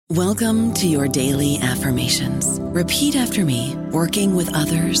Welcome to your daily affirmations. Repeat after me. Working with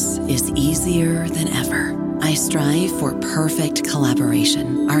others is easier than ever. I strive for perfect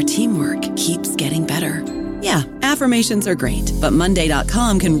collaboration. Our teamwork keeps getting better. Yeah, affirmations are great, but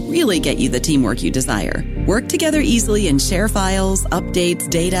Monday.com can really get you the teamwork you desire. Work together easily and share files, updates,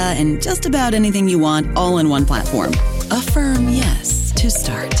 data, and just about anything you want all in one platform. Affirm yes to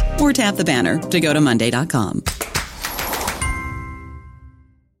start, or tap the banner to go to Monday.com.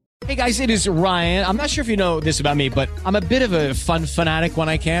 Hey guys, it is Ryan. I'm not sure if you know this about me, but I'm a bit of a fun fanatic when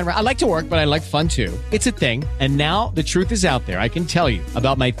I can. I like to work, but I like fun too. It's a thing. And now the truth is out there. I can tell you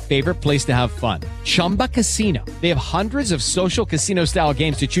about my favorite place to have fun. Chumba Casino. They have hundreds of social casino style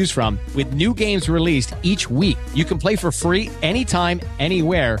games to choose from with new games released each week. You can play for free anytime,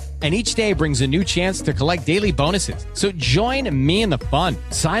 anywhere. And each day brings a new chance to collect daily bonuses. So join me in the fun.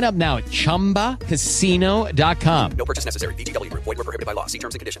 Sign up now at ChumbaCasino.com. No purchase necessary. VGW Group. Void where prohibited by law. See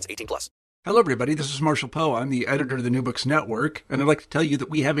terms and conditions. 18+. Hello, everybody. This is Marshall Poe. I'm the editor of the New Books Network, and I'd like to tell you that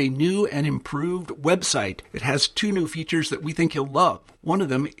we have a new and improved website. It has two new features that we think you'll love. One of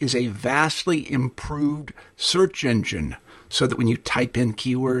them is a vastly improved search engine, so that when you type in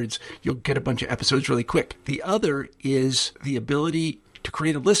keywords, you'll get a bunch of episodes really quick. The other is the ability to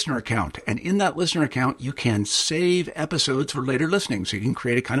create a listener account. And in that listener account, you can save episodes for later listening. So you can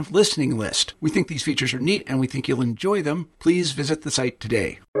create a kind of listening list. We think these features are neat and we think you'll enjoy them. Please visit the site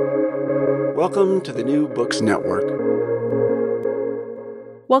today. Welcome to the New Books Network.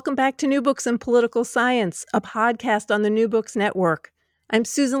 Welcome back to New Books in Political Science, a podcast on the New Books Network. I'm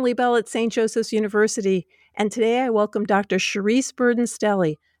Susan Liebell at St. Joseph's University, and today I welcome Dr. Cherise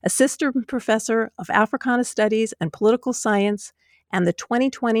Burden-Stelly, Assistant Professor of Africana Studies and Political Science, and the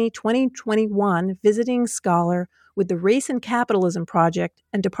 2020-2021 Visiting Scholar with the Race and Capitalism Project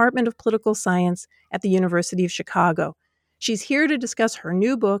and Department of Political Science at the University of Chicago. She's here to discuss her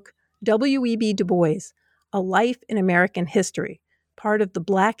new book, W.E.B. Du Bois, A Life in American History, part of the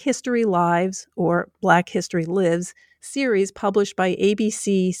Black History Lives, or Black History Lives, series published by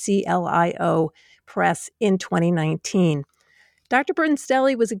ABC-CLIO Press in 2019. Dr.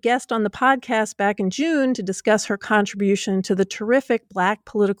 Burden-Stelly was a guest on the podcast back in June to discuss her contribution to the terrific Black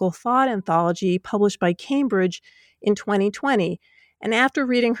Political Thought anthology published by Cambridge in 2020. And after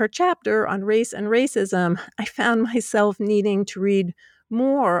reading her chapter on race and racism, I found myself needing to read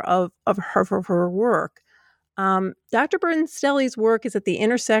more of her work. Dr. Burden-Stelly's work is at the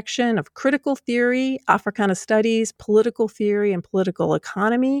intersection of critical theory, Africana studies, political theory, and political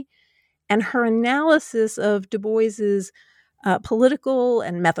economy. And her analysis of Du Bois's political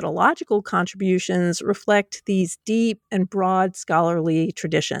and methodological contributions reflect these deep and broad scholarly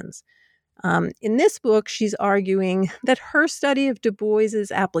traditions. In this book, she's arguing that her study of Du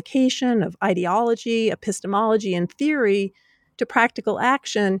Bois's application of ideology, epistemology, and theory to practical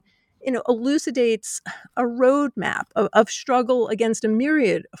action, elucidates a roadmap of struggle against a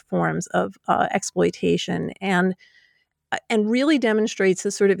myriad of forms of exploitation and really demonstrates the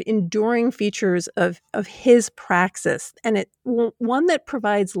sort of enduring features of his praxis, and one that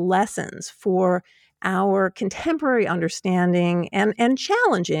provides lessons for our contemporary understanding and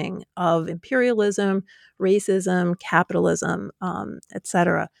challenging of imperialism, racism, capitalism,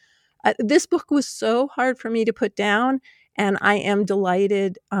 etc. This book was so hard for me to put down, and I am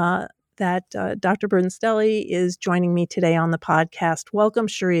delighted that Dr. Burden-Stelly is joining me today on the podcast. Welcome,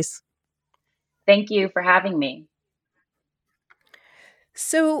 Cherise. Thank you for having me.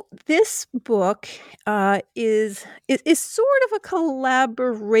 So this book is sort of a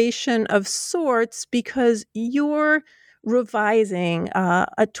collaboration of sorts because you're revising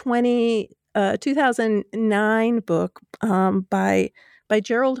a 2009 book by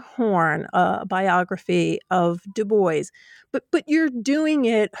Gerald Horne, a biography of Du Bois, but you're doing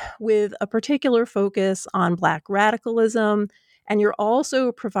it with a particular focus on Black radicalism. And you're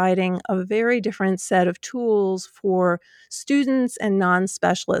also providing a very different set of tools for students and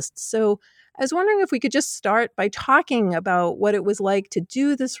non-specialists. So I was wondering if we could just start by talking about what it was like to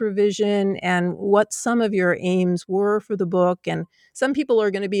do this revision and what some of your aims were for the book. And some people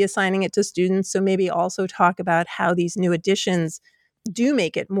are going to be assigning it to students, so maybe also talk about how these new editions do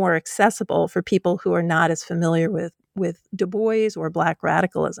make it more accessible for people who are not as familiar with Du Bois or Black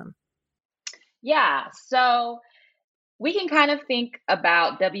radicalism. Yeah, so we can kind of think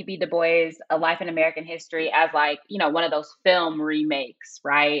about W.B. Du Bois, A Life in American History, as like, one of those film remakes,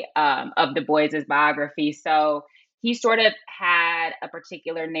 right, of Du Bois's biography. So he sort of had a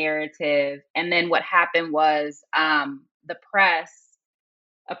particular narrative. And then what happened was the press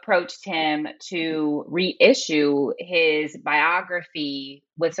approached him to reissue his biography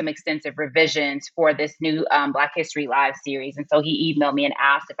with some extensive revisions for this new Black History Live series. And so he emailed me and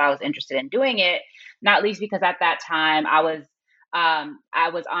asked if I was interested in doing it, not least because at that time I was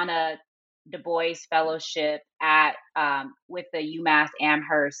on a Du Bois Fellowship at with the UMass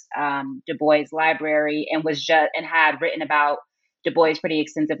Amherst Du Bois Library, and had written about Du Bois pretty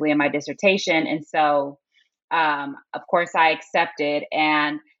extensively in my dissertation. And so of course I accepted.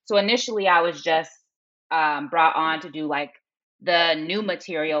 And so initially I was just brought on to do like the new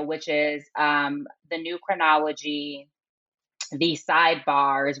material, which is the new chronology, the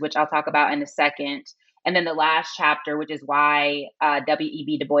sidebars, which I'll talk about in a second, and then the last chapter, which is why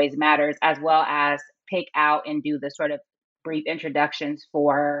W.E.B. Du Bois matters, as well as pick out and do the sort of brief introductions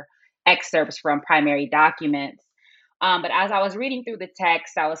for excerpts from primary documents. But as I was reading through the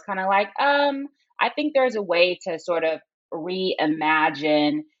text, I was kind of like, I think there's a way to sort of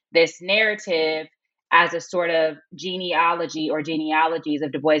reimagine this narrative as a sort of genealogy or genealogies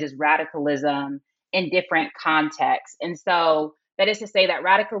of Du Bois's radicalism in different contexts. And so that is to say that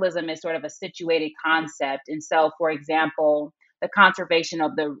radicalism is sort of a situated concept. And so, for example, the conservation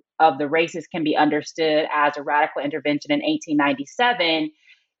of the races can be understood as a radical intervention in 1897,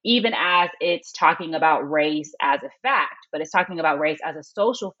 even as it's talking about race as a fact, but it's talking about race as a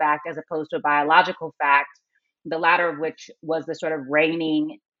social fact as opposed to a biological fact, the latter of which was the sort of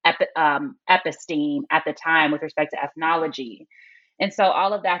reigning episteme at the time with respect to ethnology. And so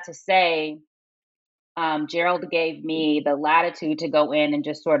all of that to say, Gerald gave me the latitude to go in and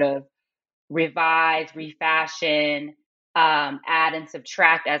just sort of revise, refashion, add and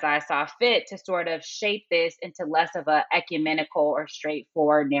subtract as I saw fit to sort of shape this into less of a ecumenical or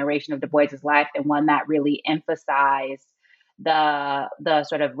straightforward narration of Du Bois's life, and one that really emphasized the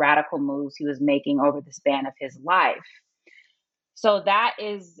sort of radical moves he was making over the span of his life. So that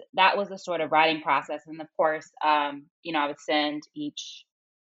was the sort of writing process. And of course, I would send each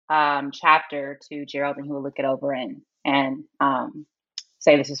chapter to Gerald, and he would look it over and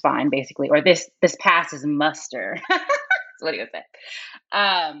say this is fine, basically, or this passes muster. That's what he would say.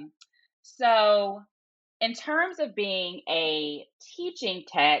 So in terms of being a teaching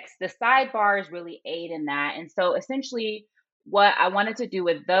text, the sidebars really aid in that. And so essentially what I wanted to do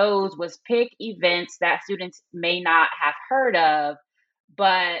with those was pick events that students may not have heard of,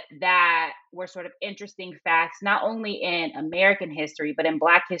 but that were sort of interesting facts, not only in American history, but in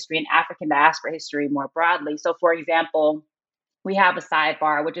Black history and African diaspora history more broadly. So for example, we have a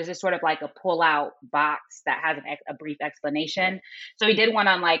sidebar, which is just sort of like a pull-out box that has a brief explanation. So we did one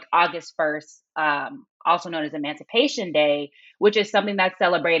on like August 1st, also known as Emancipation Day, which is something that's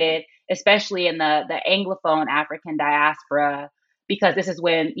celebrated, especially in the Anglophone African diaspora, because this is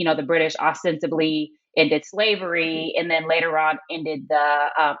when, the British ostensibly ended slavery and then later on ended the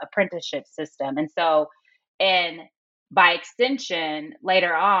apprenticeship system. And so, by extension,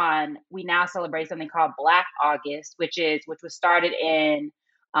 later on, we now celebrate something called Black August, which was started in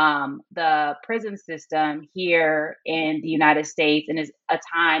the prison system here in the United States, and is a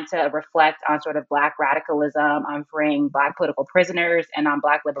time to reflect on sort of Black radicalism, on freeing Black political prisoners, and on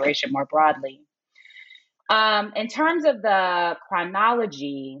Black liberation more broadly. In terms of the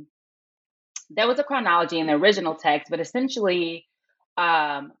chronology, there was a chronology in the original text, but essentially,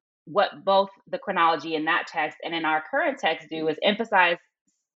 what both the chronology in that text and in our current text do is emphasize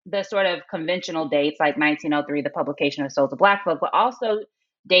the sort of conventional dates, like 1903, the publication of Souls of Black Folk, but also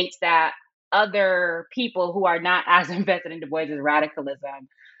dates that other people who are not as invested in Du Bois's radicalism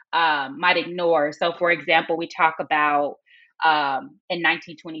might ignore. So, for example, we talk about in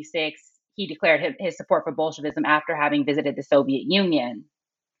 1926, he declared his support for Bolshevism after having visited the Soviet Union.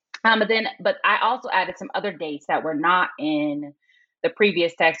 But I also added some other dates that were not in the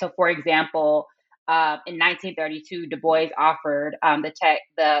previous text. So, for example, in 1932, Du Bois offered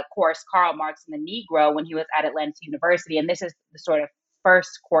the course Karl Marx and the Negro when he was at Atlantic University, and this is the sort of first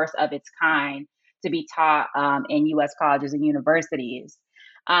course of its kind to be taught in U.S. colleges and universities.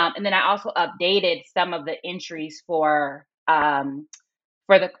 And then I also updated some of the entries on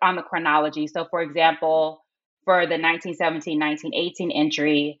the chronology. So, for example, for the 1917-1918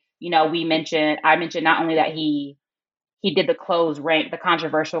 entry, I mentioned not only that he did the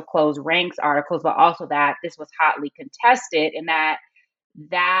controversial closed ranks articles, but also that this was hotly contested, and that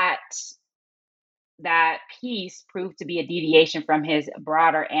piece proved to be a deviation from his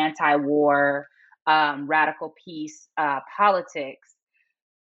broader anti-war radical peace politics.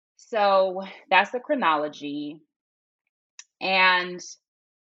 So that's the chronology. And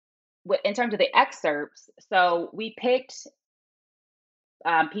in terms of the excerpts, so we picked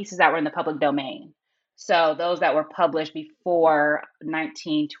pieces that were in the public domain. So those that were published before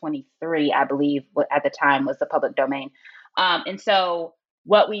 1923, I believe, at the time was the public domain. And so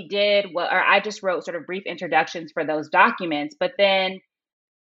what we did, or I just wrote sort of brief introductions for those documents, but then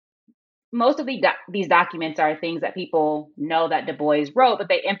most of these documents are things that people know that Du Bois wrote, but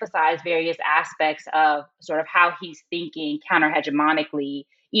they emphasize various aspects of sort of how he's thinking counter-hegemonically,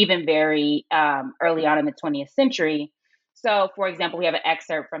 even very early on in the 20th century. So, for example, we have an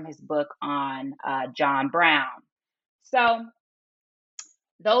excerpt from his book on John Brown. So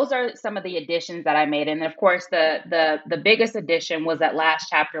those are some of the additions that I made. And of course, the biggest addition was that last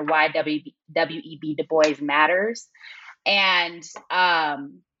chapter, Why W.E.B. Du Bois Matters. And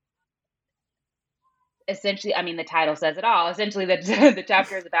essentially, I mean, the title says it all. Essentially, the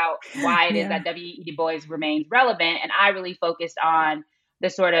chapter is about why it is that W.E.B. Du Bois remains relevant. And I really focused on the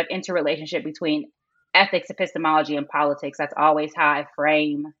sort of interrelationship between ethics, epistemology, and politics. That's always how I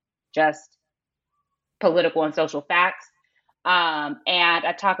frame just political and social facts. And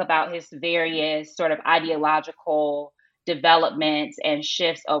I talk about his various sort of ideological developments and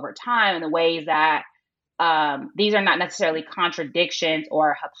shifts over time and the ways that these are not necessarily contradictions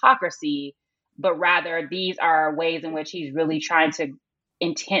or hypocrisy, but rather these are ways in which he's really trying to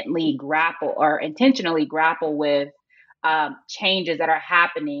intentionally grapple with changes that are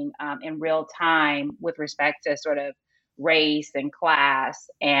happening in real time with respect to sort of race and class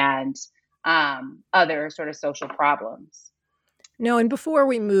and other sort of social problems. No, and before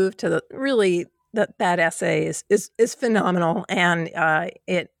we move to that essay is phenomenal, and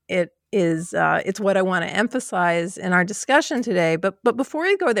it's what I want to emphasize in our discussion today. But before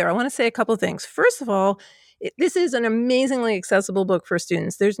we go there, I want to say a couple of things. First of all, this is an amazingly accessible book for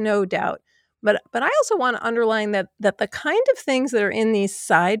students. There's no doubt. But I also want to underline that the kind of things that are in these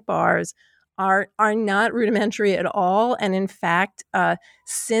sidebars are not rudimentary at all. And in fact,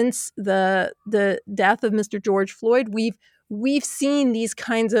 since the death of Mr. George Floyd, we've seen these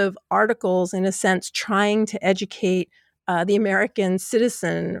kinds of articles, in a sense, trying to educate the American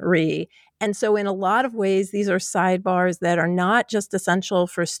citizenry. And so in a lot of ways, these are sidebars that are not just essential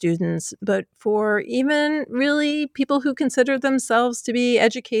for students, but for even really people who consider themselves to be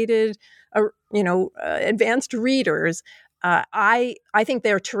educated, advanced readers. I think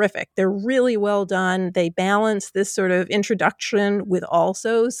they're terrific. They're really well done. They balance this sort of introduction with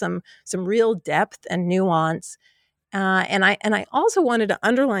also some real depth and nuance. And I also wanted to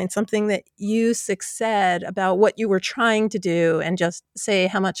underline something that you said about what you were trying to do, and just say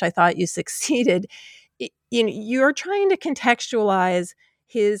how much I thought you succeeded. You're trying to contextualize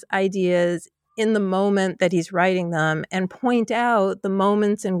his ideas in the moment that he's writing them, and point out the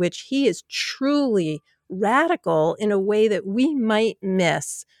moments in which he is truly radical in a way that we might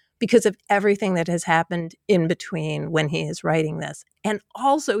miss because of everything that has happened in between when he is writing this. And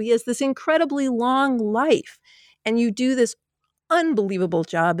also, he has this incredibly long life. And you do this unbelievable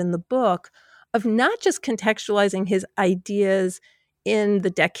job in the book of not just contextualizing his ideas in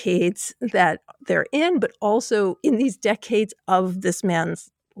the decades that they're in, but also in these decades of this man's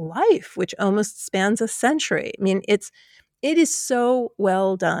life, which almost spans a century. I mean, it is so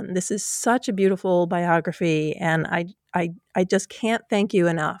well done. This is such a beautiful biography, and I just can't thank you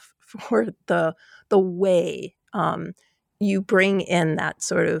enough for the way you bring in that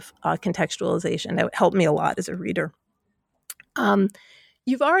sort of contextualization. That helped me a lot as a reader.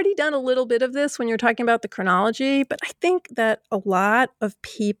 You've already done a little bit of this when you're talking about the chronology, but I think that a lot of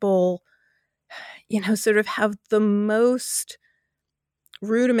people, sort of have the most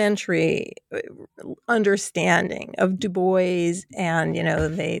rudimentary understanding of Du Bois, and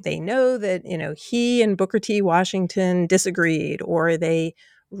they know that he and Booker T. Washington disagreed, or they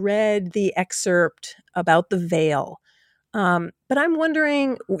read the excerpt about the veil. But I'm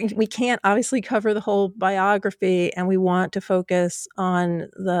wondering, we can't obviously cover the whole biography, and we want to focus on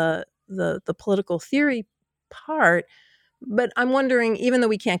the political theory part. But I'm wondering, even though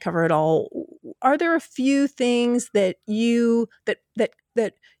we can't cover it all, are there a few things that you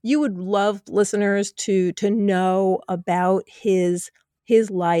would love listeners to know about his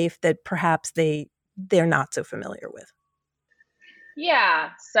life that perhaps they're not so familiar with? Yeah.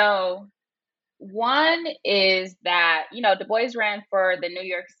 So one is that, Du Bois ran for the New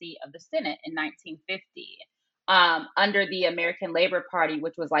York seat of the Senate in 1950 under the American Labor Party,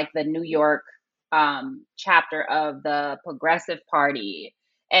 which was like the New York chapter of the Progressive Party.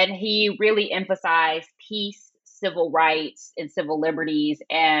 And he really emphasized peace, civil rights, and civil liberties,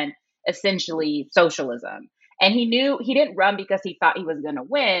 and essentially socialism. And he knew he didn't run because he thought he was going to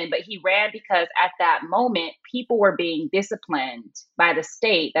win, but he ran because at that moment, people were being disciplined by the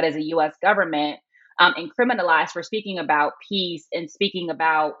state, that is a U.S. government, and criminalized for speaking about peace and speaking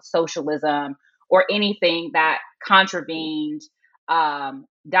about socialism, or anything that contravened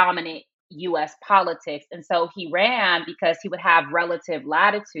dominant US politics. And so he ran because he would have relative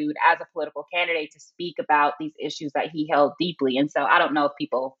latitude as a political candidate to speak about these issues that he held deeply. And so I don't know if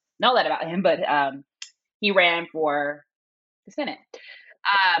people know that about him, but he ran for the Senate.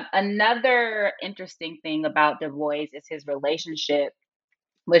 Another interesting thing about Du Bois is his relationship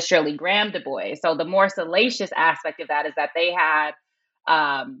with Shirley Graham Du Bois. So the more salacious aspect of that is that they had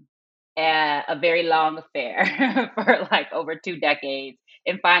um, a very long affair for like over 2 decades,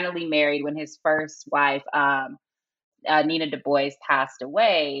 and finally married when his first wife, Nina Du Bois, passed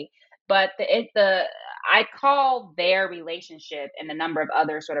away. But I call their relationship and a number of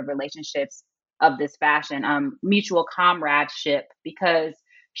other sort of relationships of this fashion mutual comradeship, because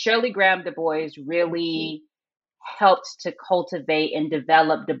Shirley Graham Du Bois really helped to cultivate and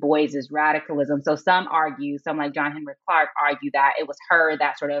develop Du Bois's radicalism. So some like John Henrik Clarke argue that it was her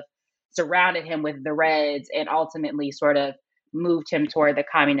that sort of surrounded him with the Reds and ultimately sort of moved him toward the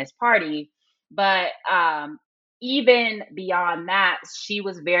Communist Party. But even beyond that, she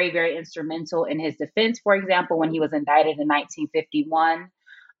was very, very instrumental in his defense, for example, when he was indicted in 1951,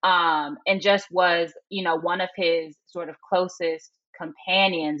 and just was, one of his sort of closest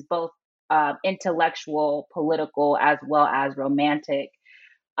companions, both intellectual, political, as well as romantic.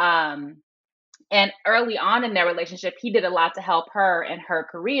 And early on in their relationship, he did a lot to help her in her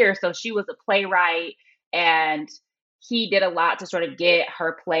career. So she was a playwright, and he did a lot to sort of get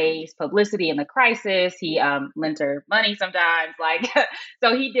her plays publicity in the crisis. He lent her money sometimes,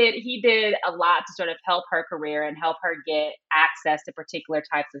 so he did a lot to sort of help her career and help her get access to particular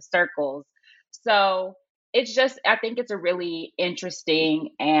types of circles. So I think it's a really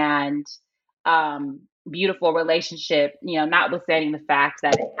interesting and beautiful relationship, notwithstanding the fact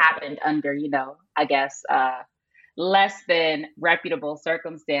that it happened under, I guess, less than reputable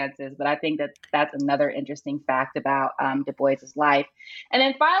circumstances. But I think that's another interesting fact about Du Bois's life. And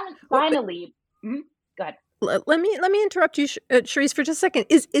then finally, go ahead. Let me interrupt you, Charisse, for just a second.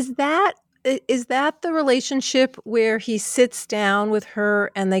 Is that the relationship where he sits down with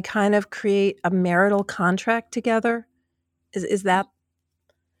her and they kind of create a marital contract together? Is that?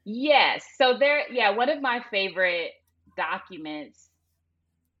 Yes. So one of my favorite documents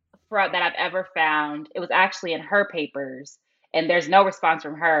that I've ever found, it was actually in her papers, and there's no response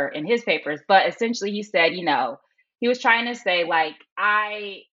from her in his papers. But essentially he said, he was trying to say, like,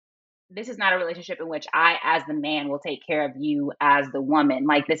 this is not a relationship in which I, as the man, will take care of you as the woman.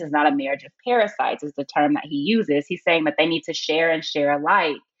 Like, this is not a marriage of parasites, is the term that he uses. He's saying that they need to share and share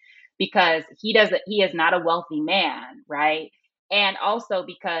alike, because he is not a wealthy man, right? And also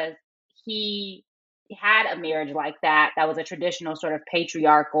because he had a marriage like that was a traditional sort of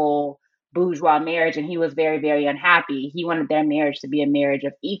patriarchal bourgeois marriage, and he was very, very unhappy. He wanted their marriage to be a marriage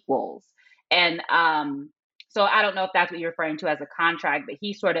of equals. And so I don't know if that's what you're referring to as a contract, but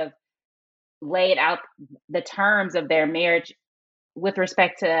he sort of laid out the terms of their marriage with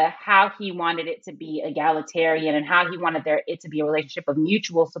respect to how he wanted it to be egalitarian and how he wanted it to be a relationship of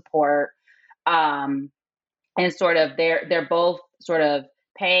mutual support. And sort of they're both sort of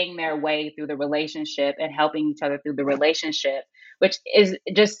paying their way through the relationship and helping each other through the relationship, which is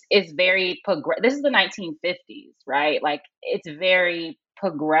very this is the 1950s, right? Like, it's very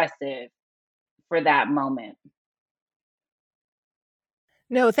progressive for that moment.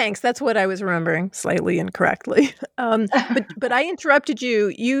 No, thanks. That's what I was remembering, slightly incorrectly. But I interrupted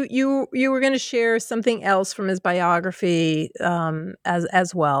you. You were going to share something else from his biography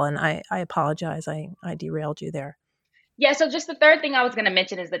as well, and I apologize. I derailed you there. Yeah. So just the third thing I was going to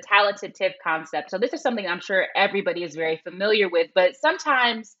mention is the talented TIF concept. So this is something I'm sure everybody is very familiar with, but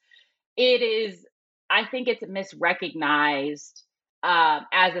sometimes I think it's misrecognized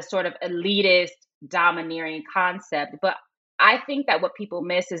as a sort of elitist, domineering concept. But I think that what people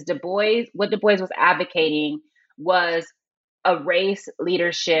miss is what Du Bois was advocating was a race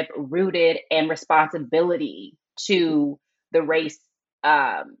leadership rooted in responsibility to the race,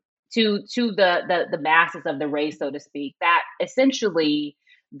 to the masses of the race, so to speak. That essentially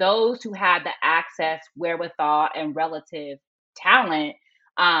those who had the access, wherewithal, and relative talent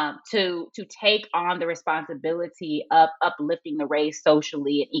to take on the responsibility of uplifting the race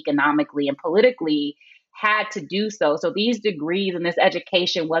socially and economically and politically had to do so. So these degrees and this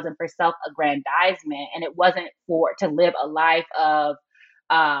education wasn't for self-aggrandizement, and it wasn't to live a life of,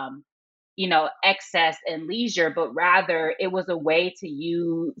 excess and leisure, but rather it was a way to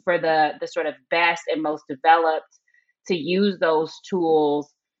use for the sort of best and most developed to use those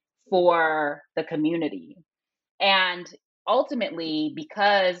tools for the community. And ultimately,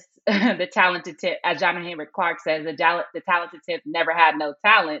 because the talented tip, as John Henrik Clarke says, the talented tip never had no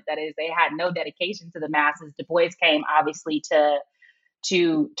talent. That is, they had no dedication to the masses. Du Bois came obviously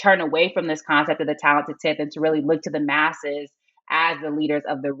to turn away from this concept of the talented tip and to really look to the masses as the leaders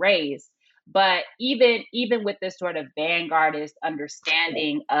of the race. But even with this sort of vanguardist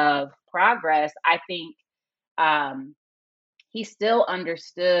understanding of progress, I think he still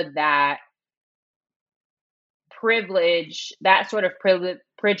understood that that sort of privilege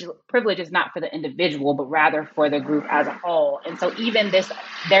is not for the individual, but rather for the group as a whole. And so even there's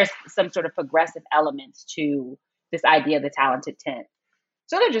some sort of progressive elements to this idea of the talented 10.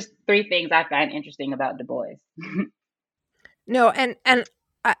 So they're just three things I find interesting about Du Bois. No, and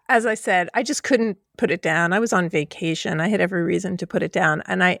as I said, I just couldn't put it down. I was on vacation. I had every reason to put it down.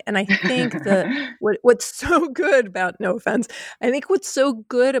 And I think what's so good about, no offense, I think what's so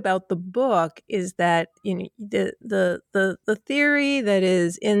good about the book is that, you know, the theory that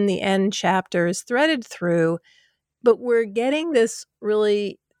is in the end chapter is threaded through, but we're getting this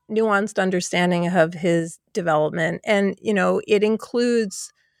really nuanced understanding of his development. And, you know, it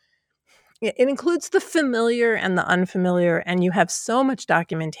includes the familiar and the unfamiliar, and you have so much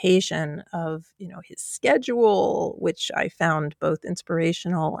documentation of, you know, his schedule, which I found both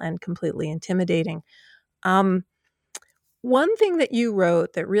inspirational and completely intimidating. One thing that you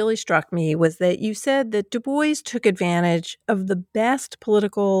wrote that really struck me was that you said that Du Bois took advantage of the best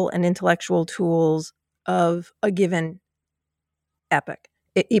political and intellectual tools of a given epoch.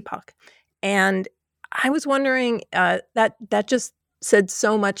 And I was wondering, that just said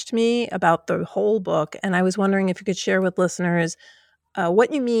so much to me about the whole book. And I was wondering if you could share with listeners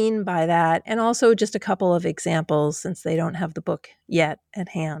what you mean by that, and also just a couple of examples since they don't have the book yet at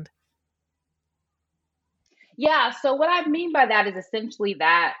hand. Yeah, so what I mean by that is essentially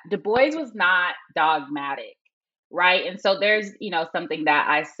that Du Bois was not dogmatic, right? And so there's, you know, something that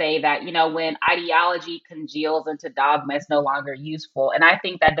I say that, you know, when ideology congeals into dogma, it's no longer useful. And I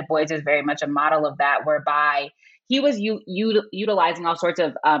think that Du Bois is very much a model of that, whereby he was utilizing all sorts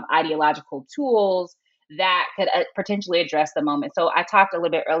of ideological tools that could potentially address the moment. So I talked a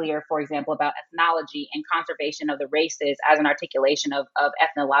little bit earlier, for example, about ethnology and conservation of the races as an articulation of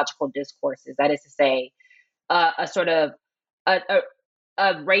ethnological discourses. That is to say, a sort of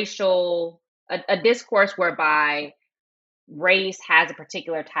a racial a discourse whereby race has a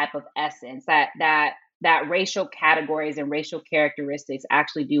particular type of essence, that racial categories and racial characteristics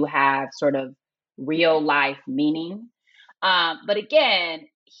actually do have sort of real life meaning. But again,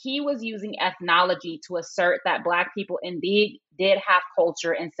 he was using ethnology to assert that Black people indeed did have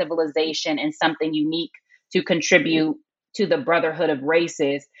culture and civilization and something unique to contribute to the brotherhood of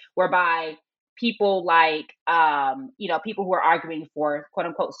races, whereby people like, people who are arguing for quote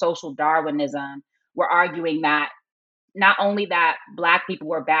unquote social Darwinism were arguing that not only that Black people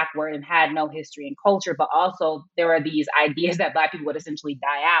were backward and had no history and culture, but also there were these ideas that Black people would essentially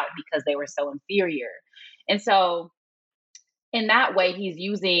die out because they were so inferior. And so in that way, he's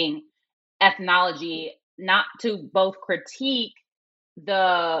using ethnology not to both critique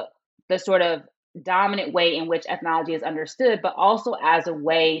the sort of dominant way in which ethnology is understood, but also as a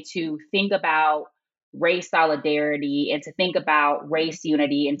way to think about race solidarity and to think about race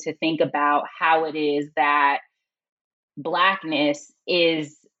unity and to think about how it is that Blackness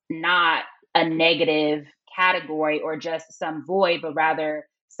is not a negative category or just some void, but rather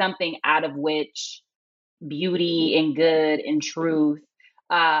something out of which beauty and good and truth,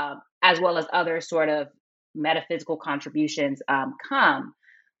 as well as other sort of metaphysical contributions come.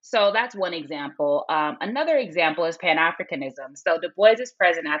 So that's one example. Another example is Pan-Africanism. So Du Bois is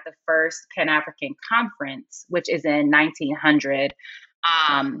present at the first Pan-African Conference, which is in 1900.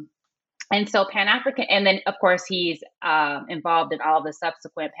 And so Pan-African, and then of course he's involved in all of the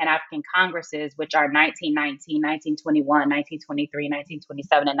subsequent Pan-African Congresses, which are 1919, 1921, 1923,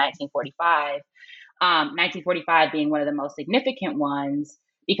 1927, and 1945. 1945 being one of the most significant ones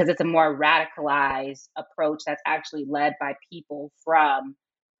because it's a more radicalized approach that's actually led by people from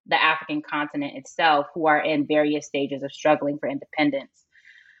the African continent itself who are in various stages of struggling for independence.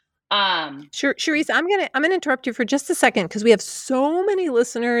 Sure, Cherise, I'm gonna interrupt you for just a second because we have so many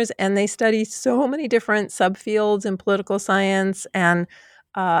listeners and they study so many different subfields in political science and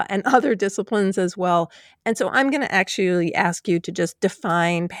other disciplines as well. And so I'm going to actually ask you to just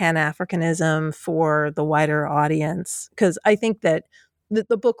define Pan-Africanism for the wider audience, because I think that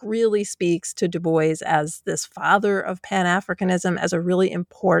the book really speaks to Du Bois as this father of Pan-Africanism, as a really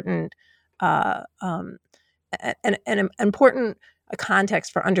important an important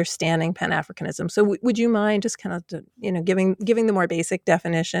context for understanding Pan-Africanism. So would you mind just kind of giving the more basic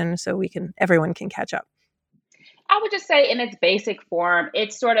definition so everyone can catch up? I would just say in its basic form,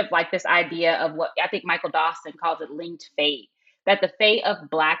 it's sort of like this idea of what I think Michael Dawson calls it linked fate, that the fate of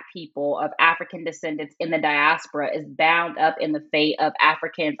Black people, of African descendants in the diaspora is bound up in the fate of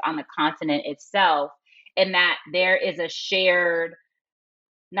Africans on the continent itself, and that there is a shared,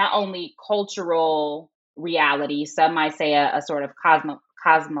 not only cultural reality, some might say a sort of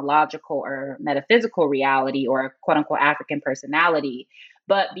cosmological or metaphysical reality or a quote unquote African personality,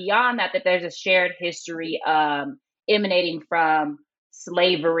 but beyond that, that there's a shared history emanating from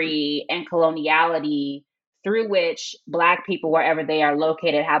slavery and coloniality through which Black people, wherever they are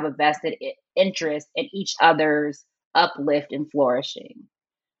located, have a vested interest in each other's uplift and flourishing.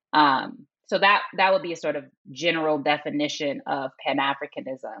 So that would be a sort of general definition of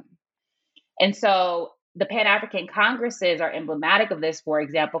Pan-Africanism. And so the Pan-African Congresses are emblematic of this, for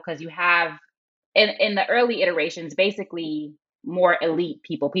example, because you have in the early iterations, basically more elite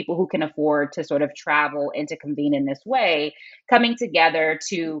people who can afford to sort of travel and to convene in this way, coming together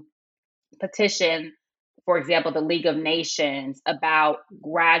to petition, for example, the League of Nations about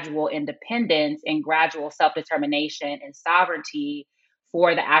gradual independence and gradual self-determination and sovereignty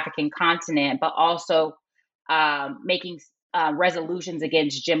for the African continent, but also making resolutions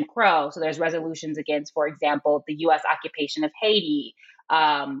against Jim Crow. So there's resolutions against, for example, the U.S. occupation of Haiti,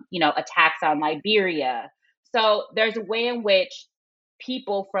 attacks on Liberia. So there's a way in which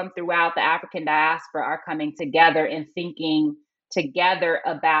people from throughout the African diaspora are coming together and thinking together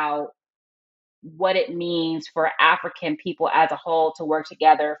about what it means for African people as a whole to work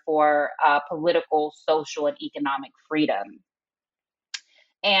together for political, social, and economic freedom.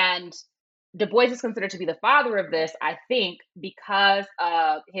 And Du Bois is considered to be the father of this, I think, because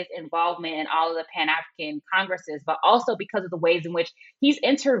of his involvement in all of the Pan-African Congresses, but also because of the ways in which he's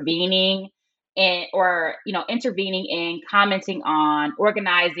intervening in, commenting on,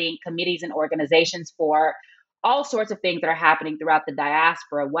 organizing committees and organizations for all sorts of things that are happening throughout the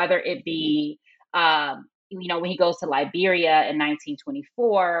diaspora, whether it be, when he goes to Liberia in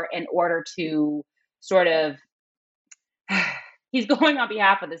 1924 in order to sort of, he's going on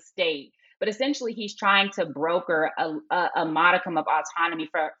behalf of the state, but essentially he's trying to broker a modicum of autonomy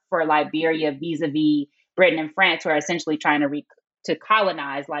for Liberia vis-a-vis Britain and France, who are essentially trying to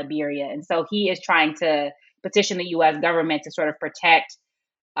colonize Liberia. And so he is trying to petition the U.S. government to sort of protect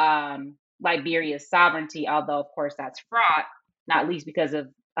Liberia's sovereignty, although of course that's fraught, not least because of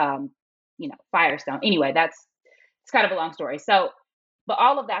Firestone. Anyway, it's kind of a long story. So, but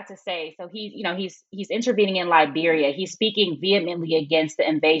all of that to say, so he's intervening in Liberia. He's speaking vehemently against the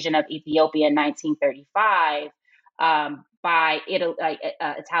invasion of Ethiopia in 1935 by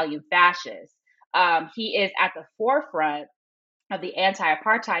Italian fascists. He is at the forefront of the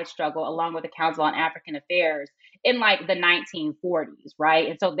anti-apartheid struggle, along with the Council on African Affairs in like the 1940s, right?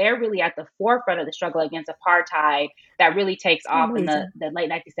 And so they're really at the forefront of the struggle against apartheid that really takes off in the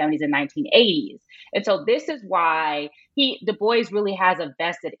late 1970s and 1980s. And so this is why Du Bois really has a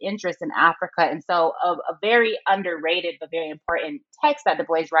vested interest in Africa. And so a very underrated but very important text that Du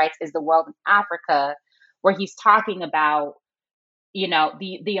Bois writes is The World in Africa, where he's talking about,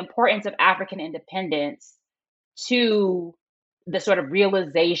 the importance of African independence to the sort of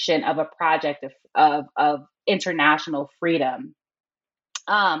realization of a project of international freedom.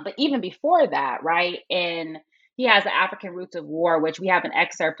 But even before that, right, and he has the African Roots of War, which we have an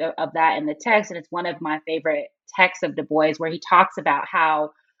excerpt of that in the text, and it's one of my favorite texts of Du Bois, where he talks about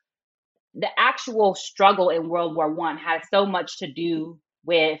how the actual struggle in World War I had so much to do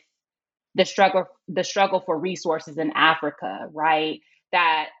with the struggle for resources in Africa, right?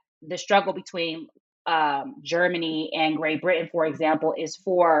 That the struggle between Germany and Great Britain, for example, is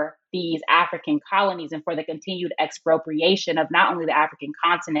for these African colonies and for the continued expropriation of not only the African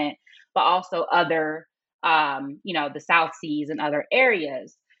continent, but also other, the South Seas and other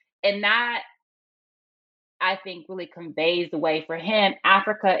areas. And that, I think, really conveys the way for him.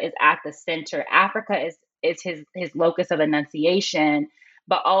 Africa is at the center. Africa is his locus of enunciation,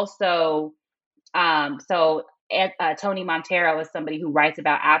 but also, Tony Montero is somebody who writes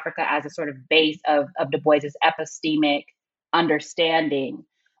about Africa as a sort of base of Du Bois's epistemic understanding.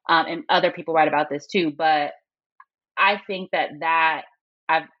 And other people write about this too. But I think that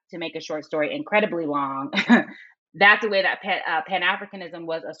to make a short story incredibly long, that's the way that Pan-Africanism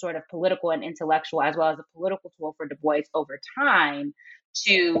was a sort of political and intellectual, as well as a political tool for Du Bois over time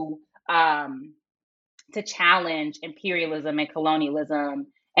to challenge imperialism and colonialism,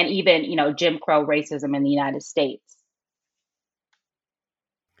 and even, Jim Crow racism in the United States.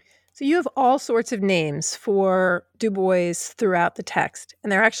 So you have all sorts of names for Du Bois throughout the text,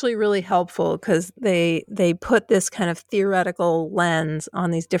 and they're actually really helpful because they put this kind of theoretical lens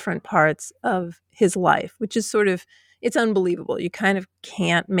on these different parts of his life, which is sort of, it's unbelievable. You kind of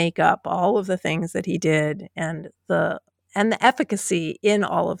can't make up all of the things that he did and the efficacy in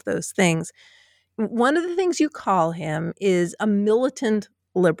all of those things. One of the things you call him is a militant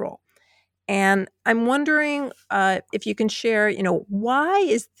liberal. And I'm wondering if you can share, why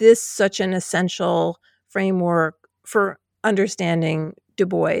is this such an essential framework for understanding Du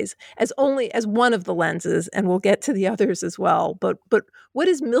Bois as one of the lenses, and we'll get to the others as well. But what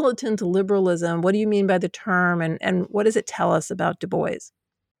is militant liberalism? What do you mean by the term, and what does it tell us about Du Bois?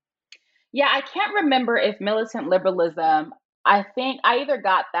 Yeah, I can't remember if militant liberalism, I think I either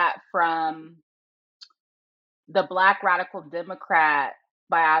got that from the Black Radical Democrat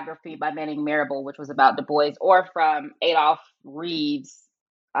biography by Manning Marable, which was about Du Bois, or from Adolph Reed's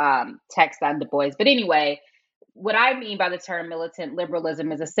text on Du Bois. But anyway, what I mean by the term militant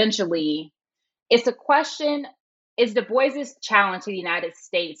liberalism is essentially, it's a question, is Du Bois's challenge to the United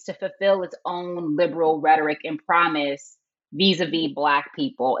States to fulfill its own liberal rhetoric and promise vis-a-vis Black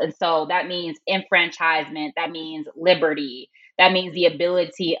people. And so that means enfranchisement, that means liberty, that means the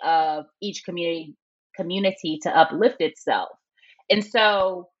ability of each community to uplift itself. And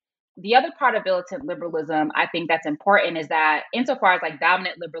so the other part of militant liberalism, I think that's important, is that insofar as like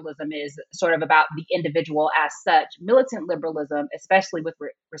dominant liberalism is sort of about the individual as such, militant liberalism, especially with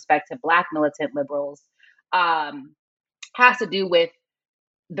respect to Black militant liberals, has to do with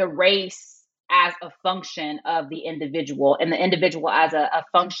the race as a function of the individual and the individual as a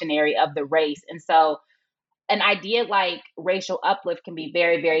functionary of the race. And so an idea like racial uplift can be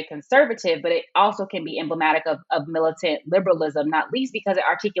very, very conservative, but it also can be emblematic of militant liberalism, not least because it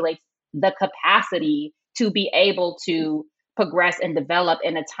articulates the capacity to be able to progress and develop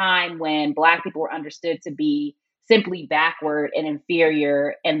in a time when Black people were understood to be simply backward and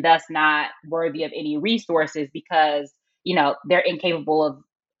inferior and thus not worthy of any resources because, they're incapable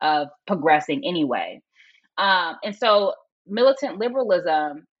of progressing anyway. And so militant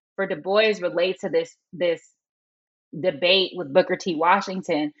liberalism for Du Bois relates to this debate with Booker T.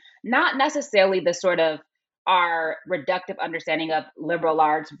 Washington, not necessarily the sort of our reductive understanding of liberal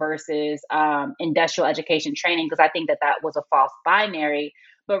arts versus industrial education training, because I think that was a false binary,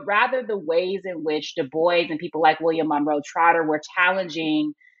 but rather the ways in which Du Bois and people like William Monroe Trotter were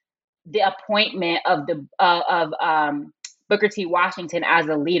challenging the appointment of Booker T. Washington as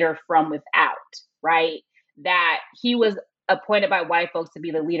a leader from without, right? That he was appointed by white folks to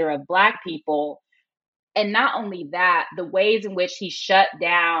be the leader of Black people. And not only that, the ways in which he shut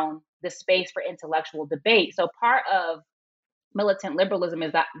down the space for intellectual debate. So part of militant liberalism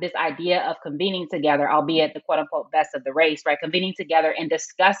is that this idea of convening together, albeit the quote unquote best of the race, right? Convening together and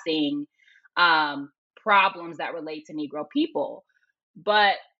discussing problems that relate to Negro people.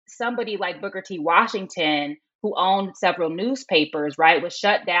 But somebody like Booker T. Washington, who owned several newspapers, right, would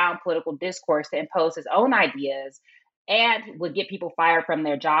shut down political discourse to impose his own ideas and would get people fired from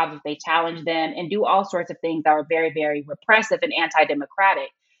their jobs if they challenged them and do all sorts of things that were very, very repressive and anti-democratic.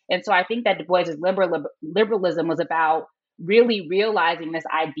 And so I think that Du Bois's liberalism was about really realizing this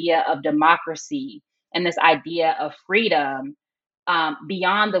idea of democracy and this idea of freedom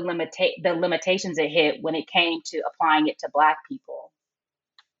beyond the limitations it hit when it came to applying it to Black people.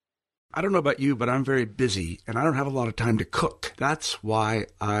 I don't know about you, but I'm very busy and I don't have a lot of time to cook. That's why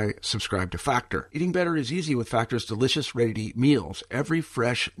I subscribe to Factor. Eating better is easy with Factor's delicious, ready-to-eat meals. Every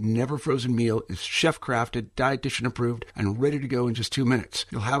fresh, never frozen meal is chef-crafted, dietitian approved, and ready to go in just 2 minutes.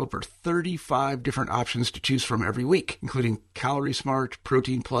 You'll have over 35 different options to choose from every week, including Calorie Smart,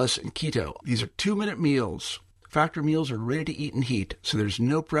 Protein Plus, and Keto. These are 2-minute meals. Factor meals are ready to eat and heat, so there's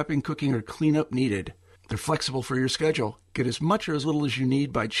no prepping, cooking, or cleanup needed. They're flexible for your schedule. Get as much or as little as you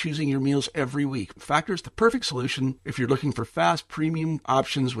need by choosing your meals every week. Factor is the perfect solution if you're looking for fast, premium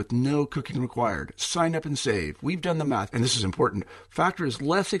options with no cooking required. Sign up and save. We've done the math, and this is important. Factor is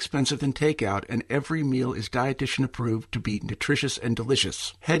less expensive than takeout, and every meal is dietitian approved to be nutritious and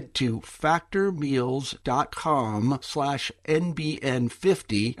delicious. Head to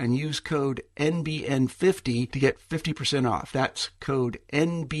factormeals.com/NBN50 and use code NBN50 to get 50% off. That's code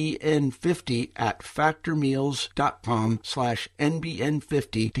NBN50 at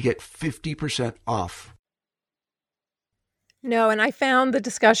factormeals.com/NBN50 to get 50% off. No, and I found the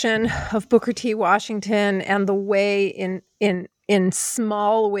discussion of Booker T. Washington and the way in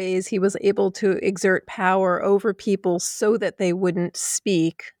small ways he was able to exert power over people so that they wouldn't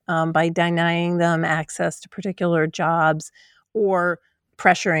speak by denying them access to particular jobs or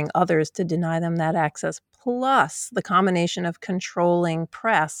pressuring others to deny them that access, plus the combination of controlling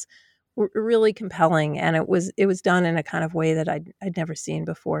press were really compelling. And it was done in a kind of way that I'd never seen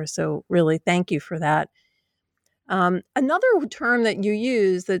before. So really, thank you for that. Another term that you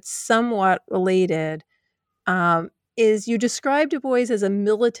use that's somewhat related is you describe Du Bois as a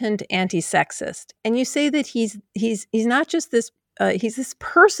militant anti-sexist, and you say that he's not just this. He's this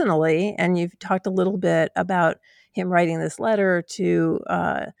personally, and you've talked a little bit about him writing this letter to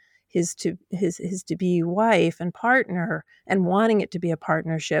his to-be wife and partner, and wanting it to be a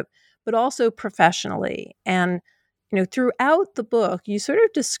partnership, but also professionally. And throughout the book, you sort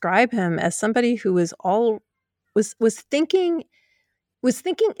of describe him as somebody who was thinking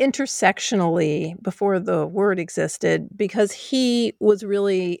intersectionally before the word existed, because he was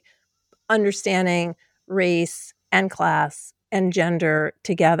really understanding race and class and gender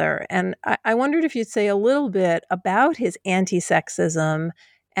together. And I wondered if you'd say a little bit about his anti-sexism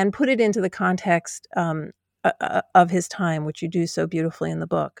and put it into the context of his time, which you do so beautifully in the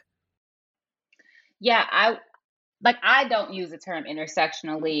book. Yeah, I don't use the term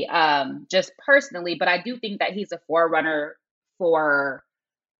intersectionally, just personally, but I do think that he's a forerunner for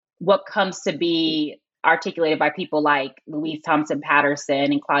what comes to be articulated by people like Louise Thompson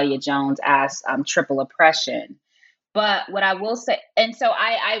Patterson and Claudia Jones as triple oppression. But what I will say, and so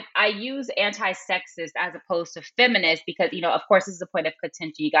I use anti-sexist as opposed to feminist because, of course, this is a point of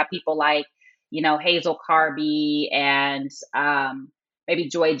contention. You got people like, Hazel Carby and maybe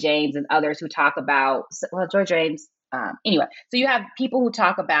Joy James and others who talk about, well, Joy James, anyway. So you have people who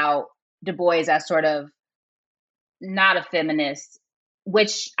talk about Du Bois as sort of not a feminist,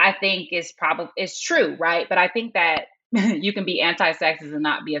 which I think is true, right? But I think that you can be anti-sexist and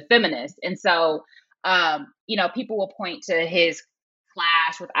not be a feminist. And so, people will point to his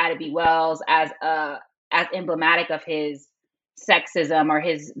clash with Ida B. Wells as emblematic of his sexism or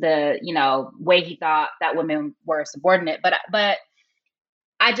the way he thought that women were subordinate. But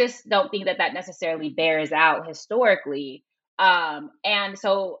I just don't think that necessarily bears out historically. And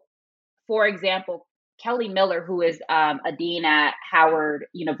so, for example, Kelly Miller, who is a dean at Howard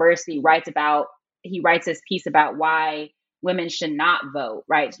University, writes this piece about why women should not vote,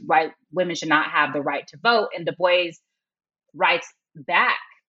 right? Why women should not have the right to vote. And Du Bois writes back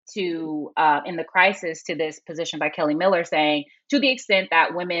to, in The Crisis, to this position by Kelly Miller, saying, to the extent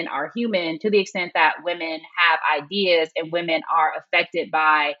that women are human, to the extent that women have ideas and women are affected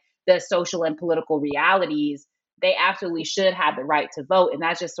by the social and political realities, they absolutely should have the right to vote. And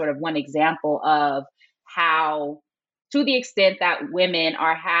that's just sort of one example of how, to the extent that women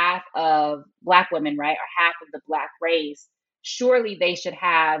are half of Black women, right, or half of the Black race, surely they should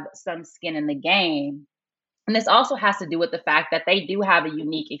have some skin in the game. And this also has to do with the fact that they do have a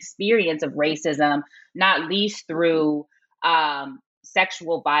unique experience of racism, not least through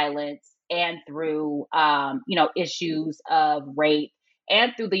sexual violence and through, issues of rape,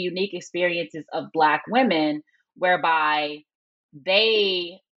 and through the unique experiences of Black women, whereby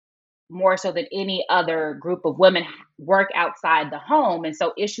they, more so than any other group of women, work outside the home. And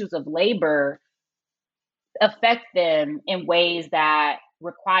so issues of labor affect them in ways that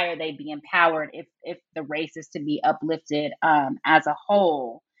require they be empowered if the race is to be uplifted as a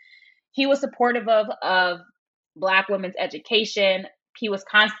whole. He was supportive of Black women's education. He was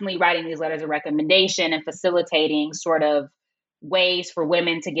constantly writing these letters of recommendation and facilitating sort of ways for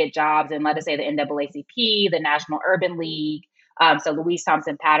women to get jobs in, let us say, the NAACP, the National Urban League. So Louise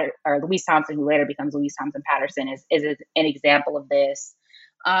Thompson, who later becomes Louise Thompson Patterson, is an example of this.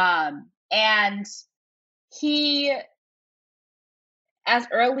 And he, as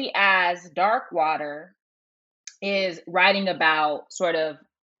early as Darkwater, is writing about sort of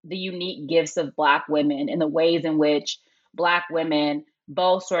the unique gifts of Black women and the ways in which Black women,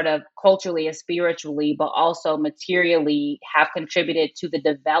 both sort of culturally and spiritually, but also materially, have contributed to the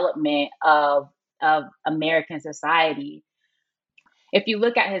development of American society. If you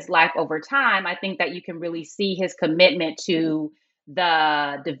look at his life over time, I think that you can really see his commitment to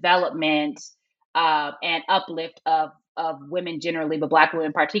the development and uplift of women generally, but Black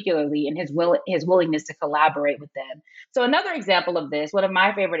women particularly, and his willingness to collaborate with them. So another example of this, one of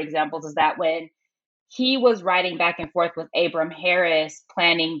my favorite examples, is that when he was writing back and forth with Abram Harris,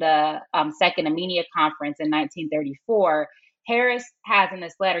 planning the Second Amenia Conference in 1934, Harris has in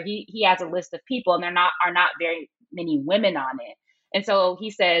this letter, he has a list of people, and there are not very many women on it. And so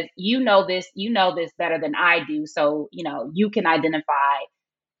he says, you know this better than I do. So, you can identify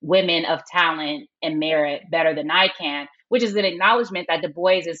women of talent and merit better than I can, which is an acknowledgement that Du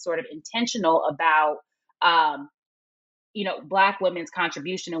Bois is sort of intentional about, Black women's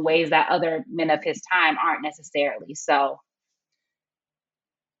contribution in ways that other men of his time aren't necessarily. So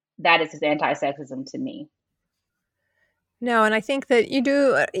that is his anti-sexism to me. No, and I think that you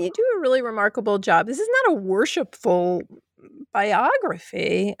do a really remarkable job. This is not a worshipful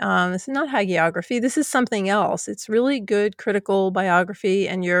biography. This is not hagiography. This is something else. It's really good critical biography,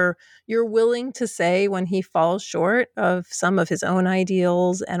 and you're willing to say when he falls short of some of his own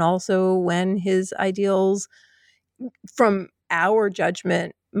ideals, and also when his ideals, from our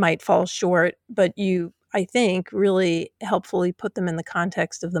judgment, might fall short. But you, I think, really helpfully put them in the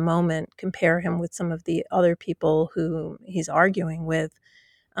context of the moment, compare him with some of the other people who he's arguing with.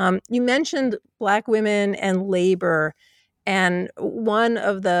 You mentioned Black women and labor, and one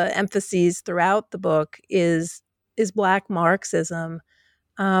of the emphases throughout the book is Black Marxism,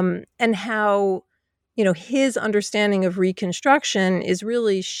 and how, his understanding of Reconstruction is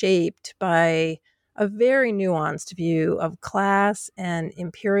really shaped by a very nuanced view of class and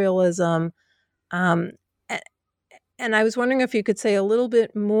imperialism. Um, and I was wondering if you could say a little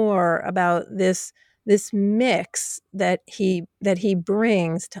bit more about this mix that he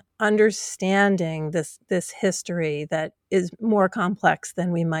brings to understanding this history that is more complex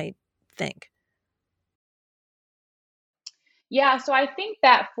than we might think. Yeah, so I think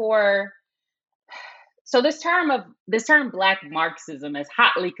that this term Black Marxism is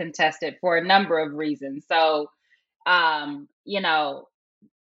hotly contested for a number of reasons. So, some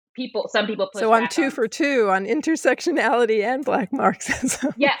people push So I'm back 2 on. for 2 on intersectionality and Black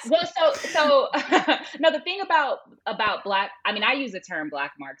Marxism. Yeah, well, so no, the thing about Black, I mean, I use the term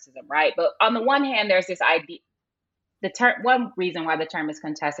Black Marxism, right? But on the one hand, there's this idea. One reason why the term is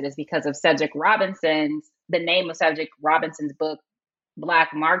contested is because of the name of Cedric Robinson's book,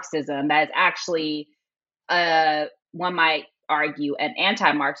 Black Marxism, that is actually, one might argue, an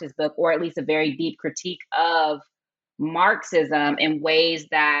anti-Marxist book, or at least a very deep critique of Marxism in ways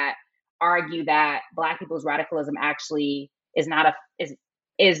that argue that Black people's radicalism actually is not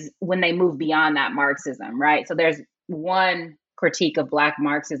is when they move beyond that Marxism, right? So there's one critique of Black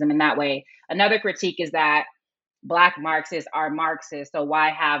Marxism in that way. Another critique is that Black Marxists are Marxists, so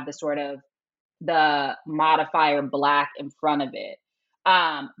why have the modifier Black in front of it?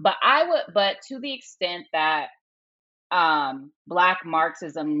 But to the extent that Black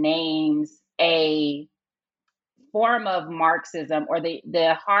Marxism names a form of Marxism, or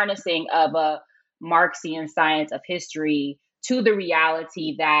the harnessing of a Marxian science of history to the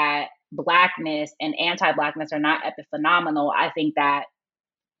reality that Blackness and anti-Blackness are not epiphenomenal, I think that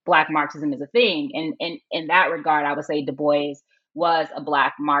Black Marxism is a thing. And in that regard, I would say Du Bois was a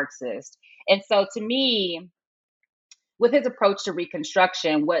Black Marxist. And so to me, with his approach to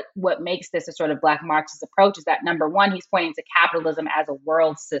Reconstruction, what makes this a sort of Black Marxist approach is that, number one, he's pointing to capitalism as a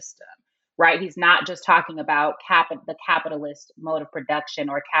world system, right? He's not just talking about the capitalist mode of production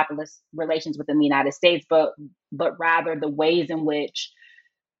or capitalist relations within the United States, but rather the ways in which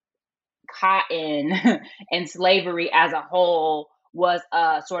cotton and slavery as a whole was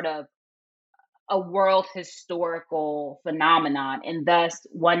a sort of a world historical phenomenon. And thus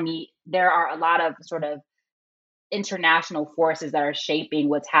there are a lot of sort of international forces that are shaping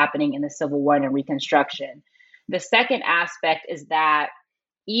what's happening in the Civil War and Reconstruction. The second aspect is that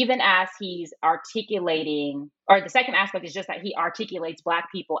even as he's articulating, or the second aspect is just that he articulates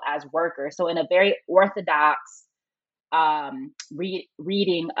Black people as workers. So in a very orthodox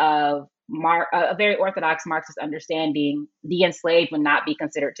reading of a very orthodox Marxist understanding, the enslaved would not be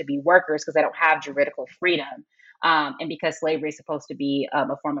considered to be workers because they don't have juridical freedom. And because slavery is supposed to be a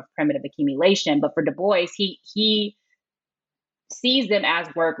form of primitive accumulation. But for Du Bois, he sees them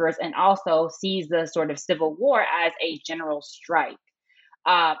as workers and also sees the sort of Civil War as a general strike.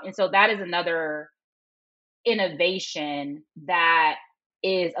 And so that is another innovation that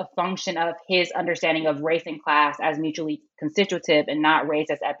is a function of his understanding of race and class as mutually constitutive and not race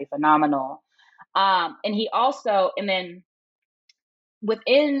as epiphenomenal. And then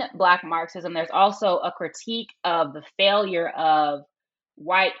within Black Marxism, there's also a critique of the failure of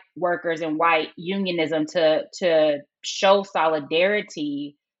white workers and white unionism to show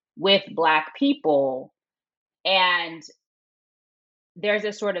solidarity with Black people. And there's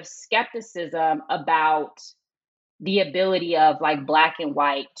a sort of skepticism about the ability of like Black and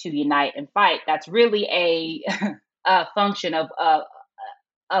white to unite and fight. That's really a function of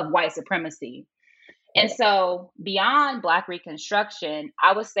white supremacy. And so beyond Black Reconstruction,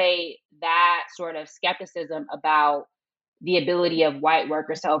 I would say that sort of skepticism about the ability of white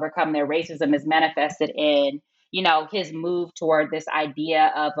workers to overcome their racism is manifested in, his move toward this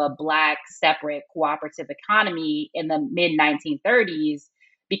idea of a Black separate cooperative economy in the mid 1930s,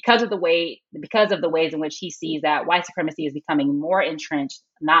 because of the ways in which he sees that white supremacy is becoming more entrenched,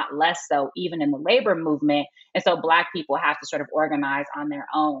 not less so, even in the labor movement. And so Black people have to sort of organize on their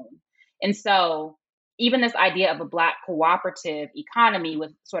own. And so even this idea of a Black cooperative economy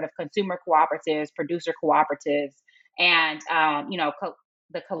with sort of consumer cooperatives, producer cooperatives, and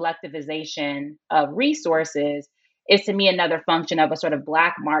the collectivization of resources is to me another function of a sort of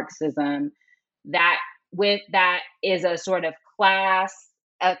Black Marxism that is a sort of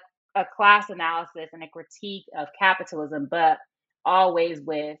a class analysis and a critique of capitalism, but always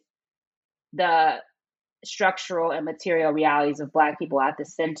with the structural and material realities of Black people at the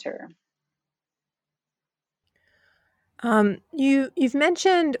center. You've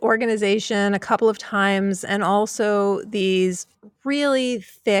mentioned organization a couple of times, and also these really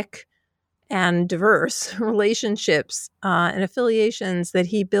thick and diverse relationships and affiliations that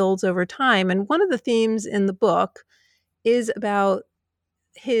he builds over time. And one of the themes in the book is about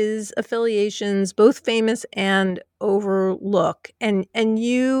his affiliations, both famous and overlooked. And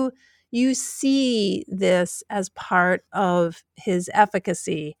you see this as part of his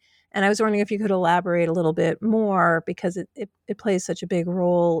efficacy. And I was wondering if you could elaborate a little bit more, because it plays such a big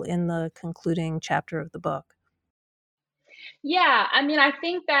role in the concluding chapter of the book. Yeah, I mean, I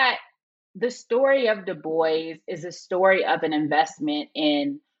think that the story of Du Bois is a story of an investment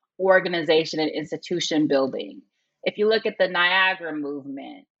in organization and institution building. If you look at the Niagara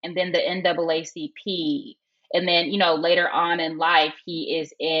movement and then the NAACP, and then, later on in life, he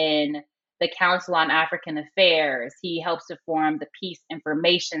is in the Council on African Affairs. He helps to form the Peace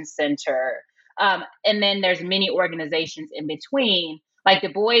Information Center. And then there's many organizations in between. Like Du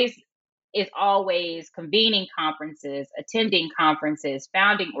Bois is always convening conferences, attending conferences,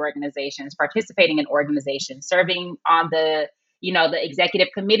 founding organizations, participating in organizations, serving on the executive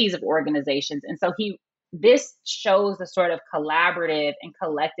committees of organizations. And so this shows the sort of collaborative and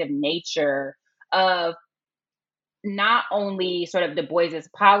collective nature of not only sort of Du Bois's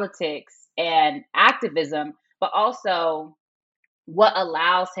politics and activism, but also what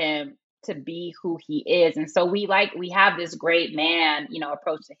allows him to be who he is. And so we have this great man,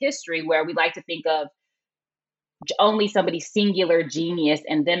 approach to history where we like to think of only somebody's singular genius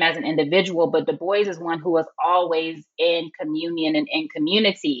and them as an individual, but Du Bois is one who was always in communion and in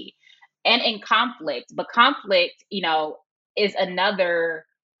community and in conflict. But conflict, is another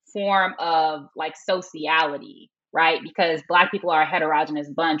form of like sociality, right? Because Black people are a heterogeneous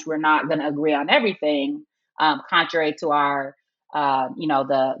bunch. We're not going to agree on everything, contrary to our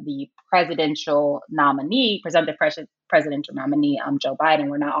the presidential nominee, presumptive presidential nominee, Joe Biden.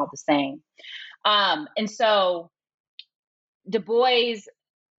 We're not all the same. And so Du Bois,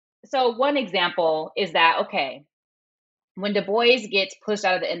 so one example is that, okay, when Du Bois gets pushed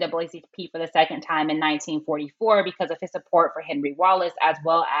out of the NAACP for the second time in 1944 because of his support for Henry Wallace, as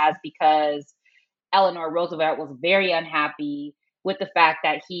well as because Eleanor Roosevelt was very unhappy with the fact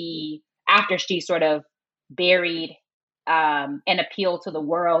that after she sort of buried an appeal to the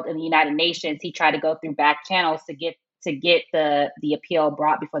world in the United Nations, he tried to go through back channels to get the appeal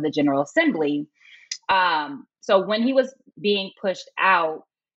brought before the General Assembly. So when he was being pushed out,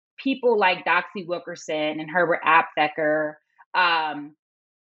 people like Doxey Wilkerson and Herbert Aptheker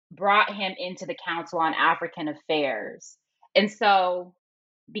brought him into the Council on African Affairs. And so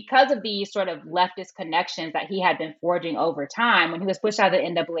because of these sort of leftist connections that he had been forging over time, when he was pushed out of the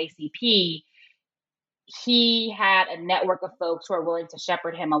NAACP, he had a network of folks who are willing to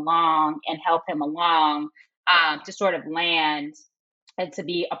shepherd him along and help him along to sort of land and to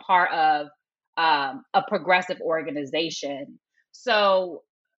be a part of a progressive organization. So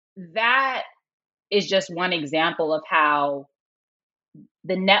that is just one example of how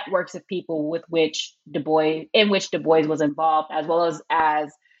the networks of people in which Du Bois was involved, as well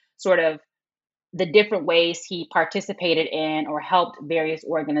as sort of the different ways he participated in or helped various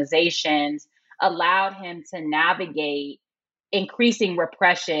organizations, allowed him to navigate increasing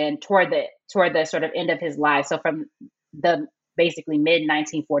repression toward the sort of end of his life. So from the basically mid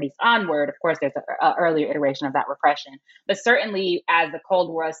 1940s onward, of course, there's an earlier iteration of that repression, but certainly as the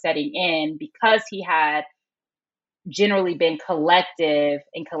Cold War is setting in, because he had generally been collective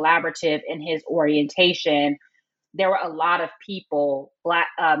and collaborative in his orientation, there were a lot of people, Black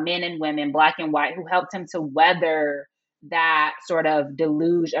men and women, Black and white, who helped him to weather that sort of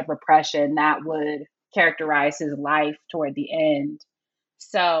deluge of repression that would characterize his life toward the end.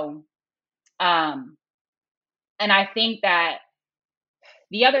 So, and I think that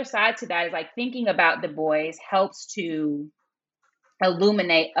the other side to that is like thinking about Du Bois helps to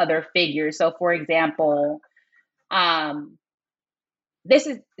illuminate other figures. So, for example, this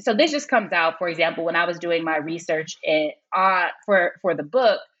just comes out, for example, when I was doing my research for the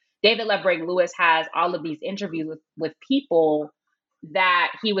book. David Levering Lewis has all of these interviews with people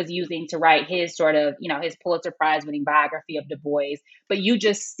that he was using to write his sort of, his Pulitzer Prize winning biography of Du Bois. But you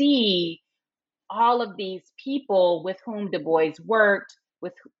just see all of these people with whom Du Bois worked,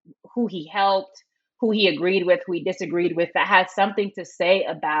 with who he helped, who he agreed with, who he disagreed with, that had something to say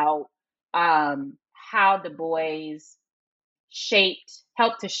about how Du Bois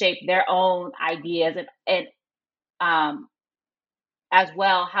helped to shape their own ideas, and as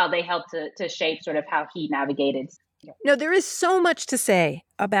well how they helped to shape sort of how he navigated. No, there is so much to say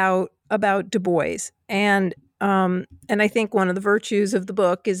about Du Bois, and I think one of the virtues of the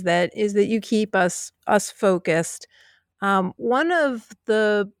book is that you keep us focused. One of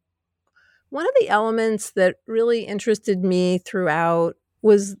the elements that really interested me throughout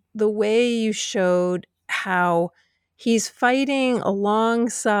was the way you showed how he's fighting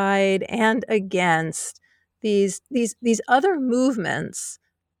alongside and against these other movements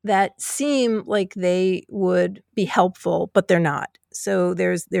that seem like they would be helpful, but they're not. So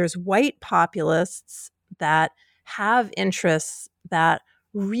there's white populists that have interests that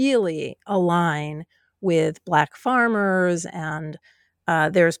really align with Black farmers, and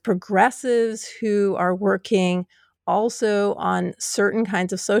there's progressives who are working also on certain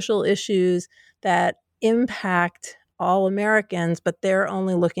kinds of social issues that impact all Americans, but they're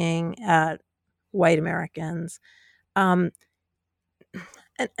only looking at white Americans. And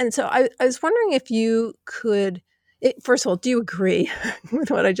so I was wondering if you could, first of all, do you agree with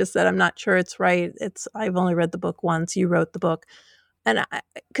what I just said? I'm not sure it's right. I've only read the book once. You wrote the book. And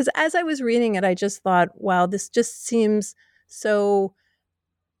because as I was reading it, I just thought, wow, this just seems so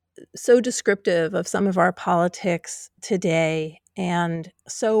descriptive of some of our politics today, and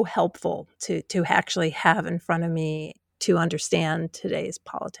so helpful to actually have in front of me to understand today's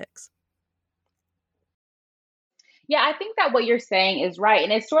politics. Yeah, I think that what you're saying is right.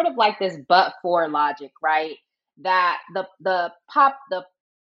 And it's sort of like this but for logic, right? That the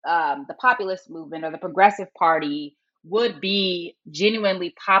populist movement or the Progressive Party would be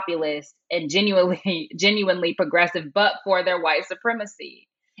genuinely populist and genuinely progressive, but for their white supremacy.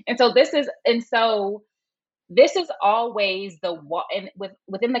 And so this is always the wall, and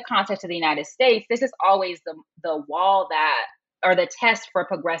within the context of the United States, this is always the wall that, or the test for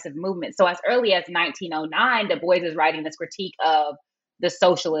progressive movement. So as early as 1909, Du Bois is writing this critique of the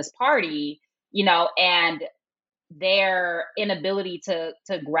Socialist Party, and their inability to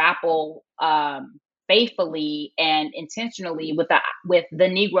grapple faithfully and intentionally with the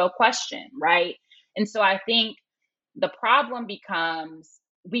Negro question, right? And so I think the problem becomes,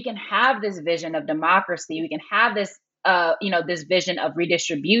 we can have this vision of democracy, we can have this this vision of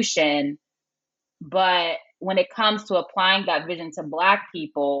redistribution, but when it comes to applying that vision to Black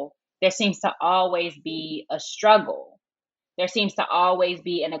people, there seems to always be a struggle. There seems to always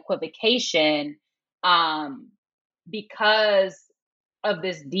be an equivocation, because of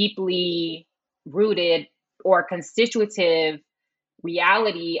this deeply rooted or constitutive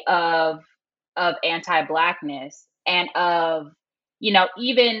reality of anti-Blackness, and of,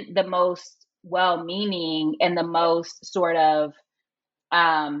 even the most well-meaning and the most sort of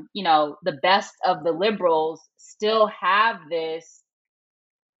the best of the liberals still have this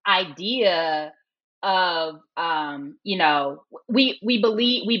idea of we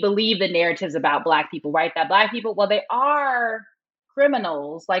believe the narratives about Black people, right? That Black people, well, they are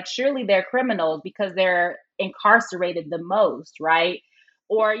criminals. Like, surely they're criminals because they're incarcerated the most, right?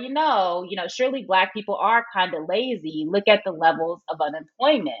 Or surely Black people are kind of lazy. Look at the levels of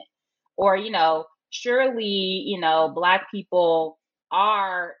unemployment. Or surely Black people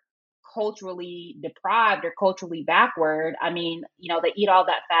are culturally deprived or culturally backward. I mean, they eat all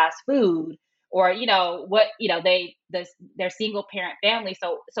that fast food, or they're single parent family.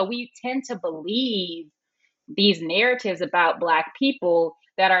 So we tend to believe these narratives about Black people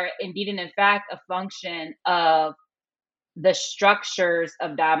that are indeed and in fact a function of the structures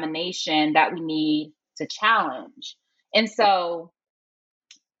of domination that we need to challenge. And so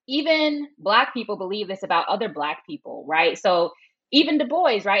even Black people believe this about other Black people, right? So even Du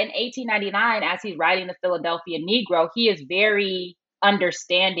Bois, right, in 1899, as he's writing the Philadelphia Negro, he is very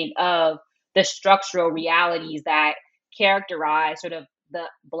understanding of the structural realities that characterize sort of the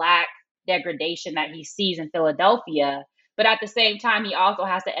Black degradation that he sees in Philadelphia. But at the same time, he also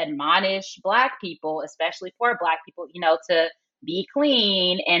has to admonish Black people, especially poor Black people, to be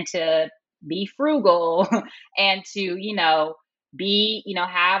clean and to be frugal and to,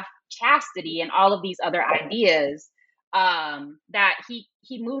 have chastity and all of these other ideas. that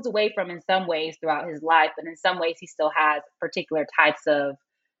he moves away from in some ways throughout his life, but in some ways he still has particular types of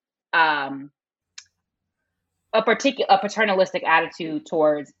a paternalistic attitude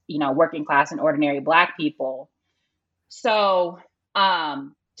towards, working class and ordinary Black people. So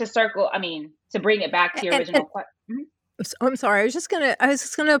to bring it back to your original question. I'm sorry. I was just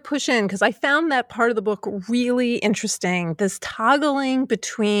gonna push in because I found that part of the book really interesting. This toggling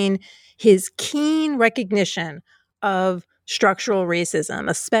between his keen recognition of structural racism,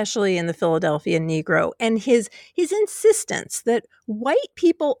 especially in the Philadelphia Negro, and his insistence that white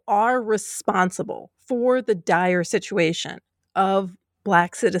people are responsible for the dire situation of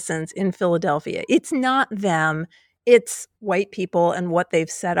Black citizens in Philadelphia. It's not them, it's white people and what they've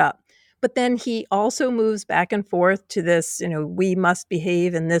set up. But then he also moves back and forth to this, we must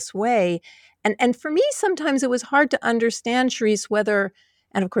behave in this way. And for me, sometimes it was hard to understand, Charisse, whether,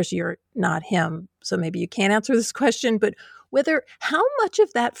 and of course you're not him, so maybe you can't answer this question, but whether how much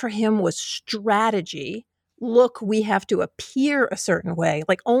of that for him was strategy. Look, we have to appear a certain way,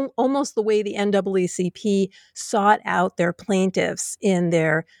 like almost the way the NAACP sought out their plaintiffs in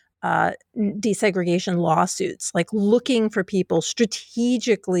their desegregation lawsuits, like looking for people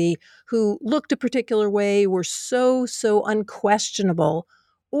strategically who looked a particular way, were so unquestionable,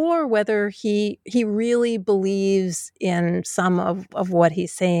 or whether he really believes in some of what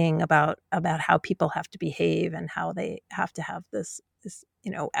he's saying about how people have to behave and how they have to have this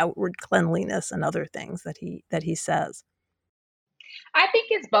outward cleanliness and other things that he says. I think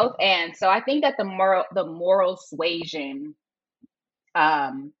it's both and. So I think that the moral suasion,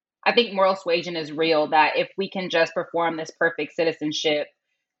 I think moral suasion is real, that if we can just perform this perfect citizenship,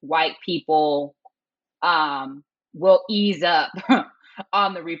 white people will ease up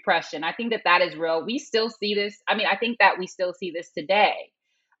on the repression. I think that is real. We still see this. I mean, I think that we still see this today.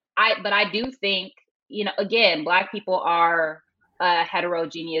 But I do think, again, Black people are a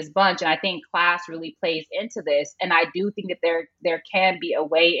heterogeneous bunch, and I think class really plays into this. And I do think that there can be a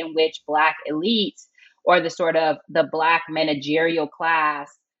way in which Black elites, or the Black managerial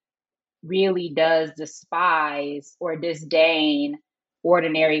class, really does despise or disdain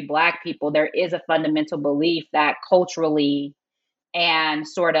ordinary Black people. There is a fundamental belief that culturally and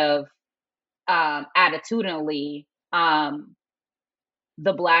attitudinally,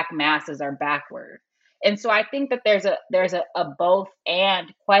 the Black masses are backward. And so I think that there's a both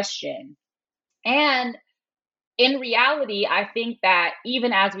and question. And in reality, I think that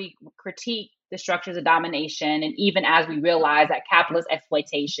even as we critique the structures of domination, and even as we realize that capitalist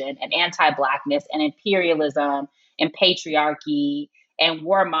exploitation and anti-Blackness and imperialism and patriarchy and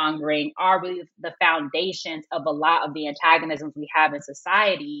warmongering are really the foundations of a lot of the antagonisms we have in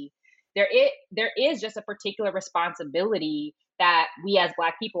society, there is just a particular responsibility that we as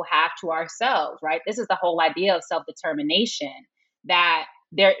Black people have to ourselves, right? This is the whole idea of self-determination, that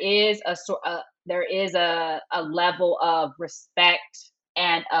there is a level of respect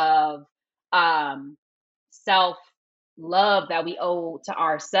and of self-love that we owe to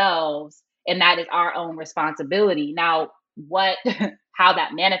ourselves, and that is our own responsibility. Now, how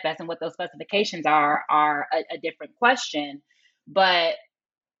that manifests and what those specifications are a different question. But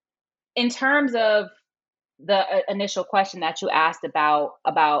in terms of the initial question that you asked about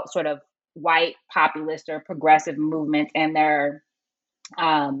sort of white populist or progressive movements and their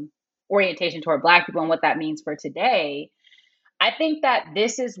orientation toward Black people and what that means for today, I think that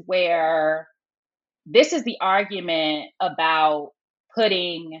this is the argument about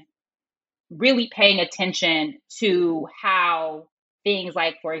really paying attention to how things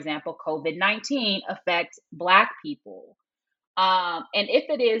like, for example, COVID-19 affect Black people. And if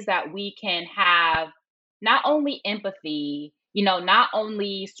it is that we can have not only empathy, not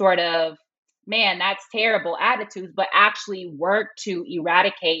only sort of, man, that's terrible attitudes, but actually work to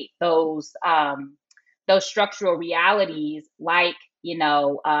eradicate those structural realities, like,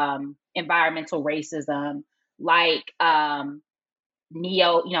 environmental racism, like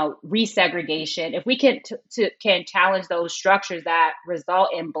resegregation. If we can challenge those structures that result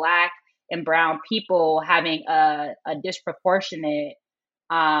in Black and brown people having a disproportionate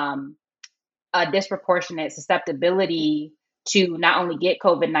susceptibility to not only get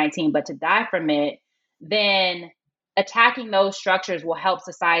COVID-19, but to die from it, then attacking those structures will help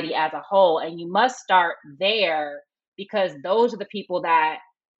society as a whole. And you must start there, because those are the people that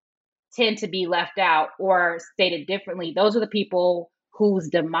tend to be left out, or stated differently, those are the people whose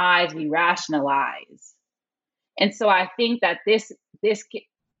demise we rationalize. And so I think that this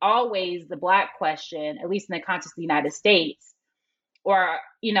always the Black question, at least in the context of the United States, or,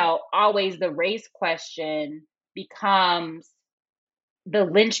 always the race question becomes the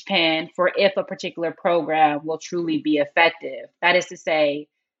linchpin for if a particular program will truly be effective. That is to say,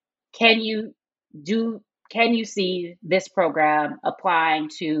 can you see this program applying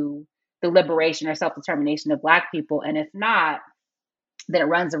to the liberation or self-determination of Black people? And if not, then it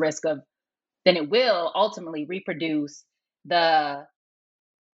runs the risk of, then it will ultimately reproduce the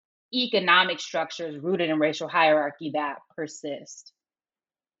economic structures rooted in racial hierarchy that persist.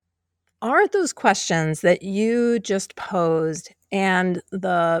 Are those questions that you just posed and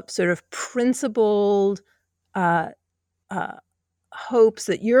the sort of principled uh, hopes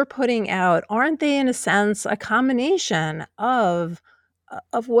that you're putting out, aren't they in a sense a combination of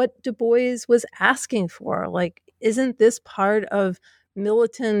what Du Bois was asking for? Like, isn't this part of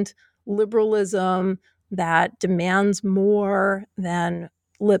militant liberalism that demands more than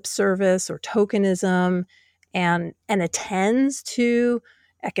lip service or tokenism, and attends to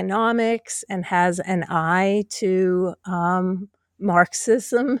economics and has an eye to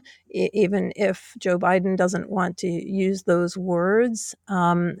Marxism, even if Joe Biden doesn't want to use those words?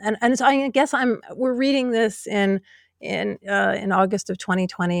 And so I guess we're reading this in August of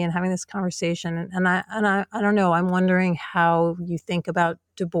 2020 and having this conversation, and I don't know. I'm wondering how you think about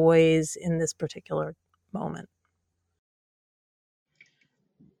Du Bois in this particular moment.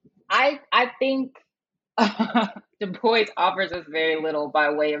 I think Du Bois offers us very little by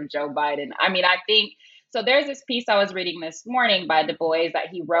way of Joe Biden. I mean, I think so. There's this piece I was reading this morning by Du Bois that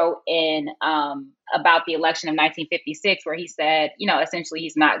he wrote in about the election of 1956, where he said, essentially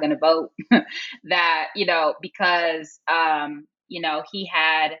he's not going to vote. That because he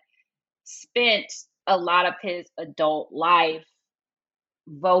had spent a lot of his adult life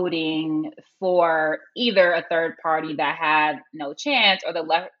voting for either a third party that had no chance or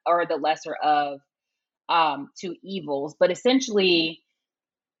the lesser of two evils. But essentially,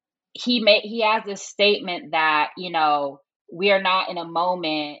 he has this statement that we are not in a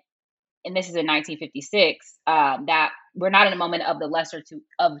moment, and this is in 1956, that we're not in a moment of the lesser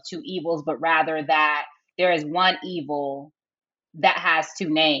of two evils, but rather that there is one evil that has two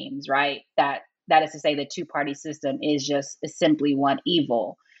names, right? That is to say, the two-party system is simply one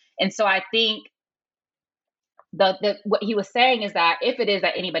evil. And so I think what he was saying is that if it is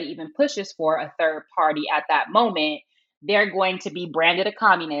that anybody even pushes for a third party at that moment, they're going to be branded a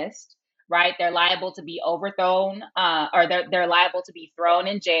communist, right? They're liable to be overthrown, or they're liable to be thrown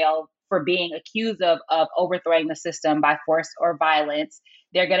in jail for being accused of overthrowing the system by force or violence.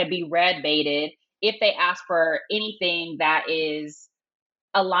 They're going to be red baited if they ask for anything that is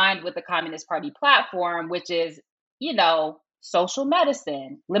aligned with the Communist Party platform, which is, social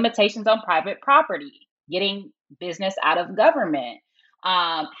medicine, limitations on private property, getting business out of government,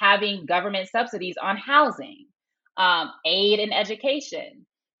 having government subsidies on housing, aid in education.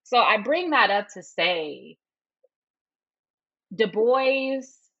 So I bring that up to say Du Bois,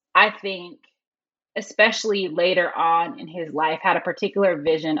 I think, especially later on in his life, had a particular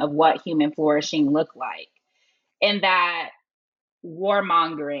vision of what human flourishing looked like. And that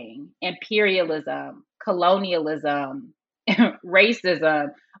warmongering, imperialism, colonialism, racism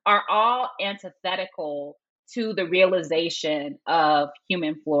are all antithetical to the realization of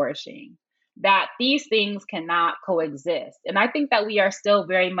human flourishing, that these things cannot coexist. And I think that we are still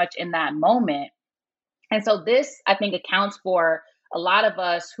very much in that moment. And so this, I think, accounts for a lot of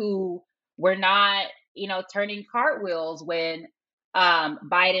us who were not, turning cartwheels when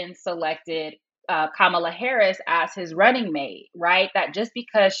Biden selected Kamala Harris as his running mate, right? That just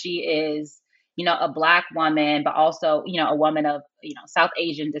because she is, a Black woman, but also, a woman of, South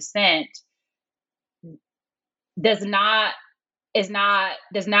Asian descent, does not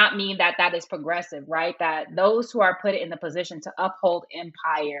mean that is progressive, right? That those who are put in the position to uphold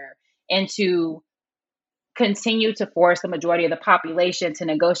empire and to continue to force the majority of the population to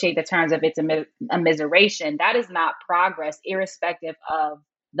negotiate the terms of its immiseration, that is not progress, irrespective of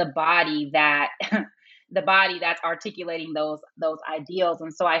the body that's articulating those ideals.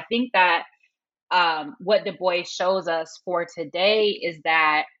 And so I think that what Du Bois shows us for today is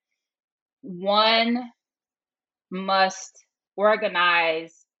that one must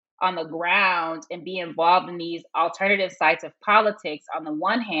organize on the ground and be involved in these alternative sites of politics on the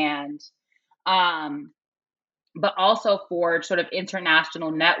one hand, but also forge sort of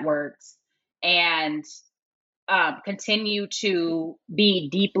international networks and continue to be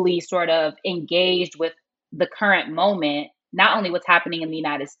deeply sort of engaged with the current moment, not only what's happening in the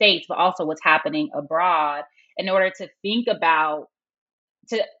United States, but also what's happening abroad, in order to think about,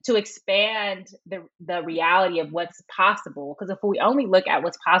 to expand the reality of what's possible. Because if we only look at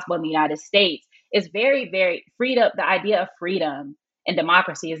what's possible in the United States, it's very, very freedom. The idea of freedom and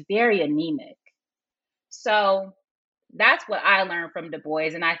democracy is very anemic. So that's what I learned from Du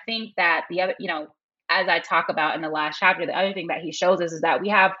Bois. And I think that the other, as I talk about in the last chapter, the other thing that he shows us is that we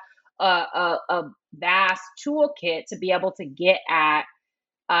have a vast toolkit to be able to get at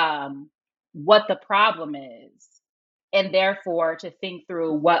what the problem is, and therefore to think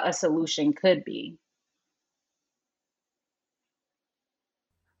through what a solution could be.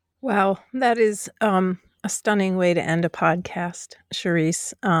 Wow, that is a stunning way to end a podcast,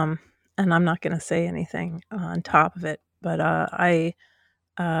 Charisse. And I'm not going to say anything on top of it, but I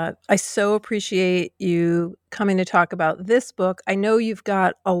so appreciate you coming to talk about this book. I know you've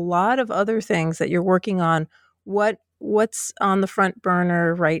got a lot of other things that you're working on. What's on the front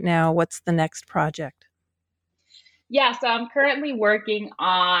burner right now? What's the next project? Yeah, so I'm currently working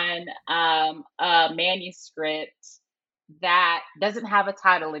on a manuscript that doesn't have a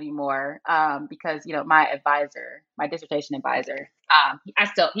title anymore because my dissertation advisor,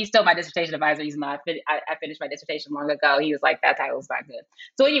 he's still my dissertation advisor, even though I finished my dissertation long ago. He was like, that title's not good.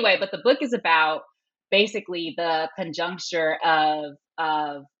 So anyway, but the book is about basically the conjuncture of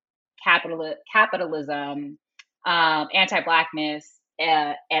capitalism, anti-Blackness,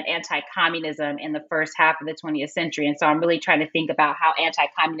 and anti-communism in the first half of the 20th century. And so I'm really trying to think about how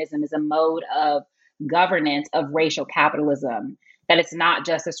anti-communism is a mode of governance of racial capitalism, that it's not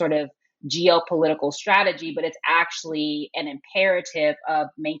just a sort of geopolitical strategy, but it's actually an imperative of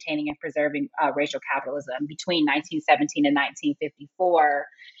maintaining and preserving racial capitalism between 1917 and 1954.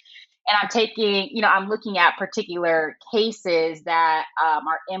 And I'm looking at particular cases that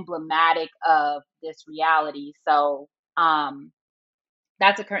are emblematic of this reality. So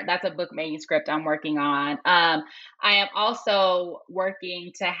that's a book manuscript I'm working on. I am also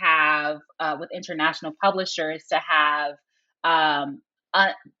working to have with international publishers to have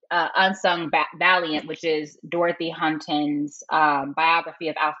Unsung Valiant, which is Dorothy Hunton's biography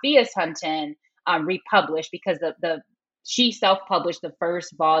of Alpheus Hunton, republished, because she self-published the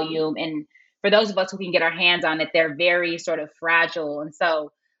first volume, and for those of us who can get our hands on it, they're very sort of fragile, and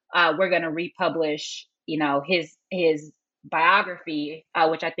so we're going to republish, his biography,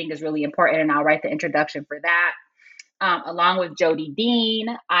 which I think is really important, and I'll write the introduction for that. Along with Jody Dean,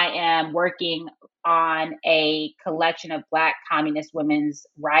 I am working on a collection of Black communist women's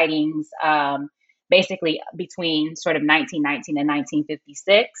writings, basically between sort of 1919 and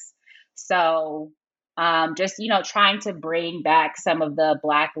 1956. So just, trying to bring back some of the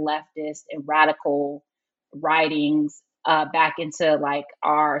Black leftist and radical writings back into like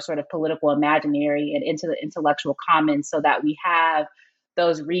our sort of political imaginary and into the intellectual commons, so that we have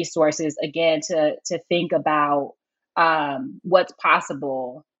those resources again to think about what's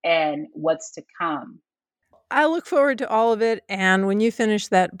possible and what's to come. I look forward to all of it. And when you finish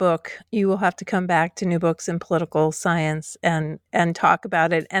that book, you will have to come back to New Books in Political Science and talk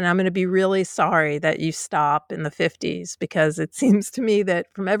about it. And I'm going to be really sorry that you stop in the 50s, because it seems to me that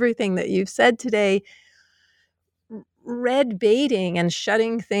from everything that you've said today, red baiting and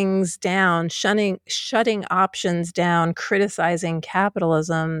shutting things down, shutting options down, criticizing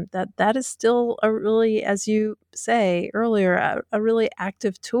capitalism, that is still a really, as you say earlier, a really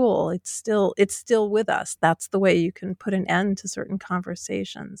active tool. It's still with us. That's the way you can put an end to certain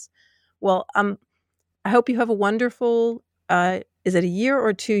conversations. Well, I hope you have a wonderful, is it a year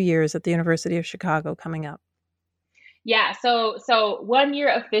or 2 years at the University of Chicago coming up? Yeah, so 1 year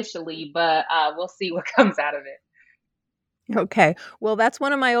officially, but we'll see what comes out of it. Okay. Well, that's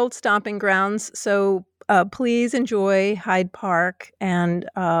one of my old stomping grounds. So please enjoy Hyde Park and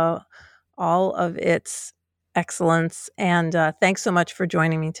all of its excellence. And thanks so much for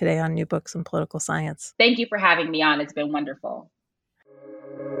joining me today on New Books in Political Science. Thank you for having me on. It's been wonderful.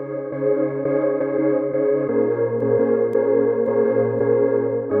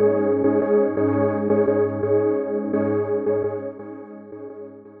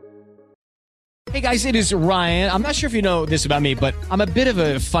 Hey guys, it is Ryan. I'm not sure if you know this about me, but I'm a bit of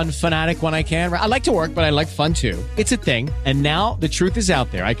a fun fanatic when I can. I like to work, but I like fun too. It's a thing. And now the truth is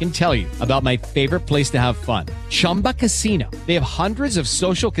out there. I can tell you about my favorite place to have fun. Chumba Casino. They have hundreds of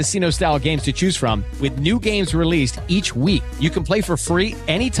social casino style games to choose from, with new games released each week. You can play for free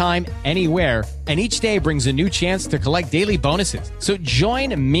anytime, anywhere. And each day brings a new chance to collect daily bonuses. So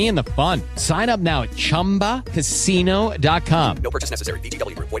join me in the fun. Sign up now at ChumbaCasino.com. No purchase necessary.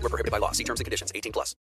 VGW Group. Void where prohibited by law. See terms and conditions. 18+.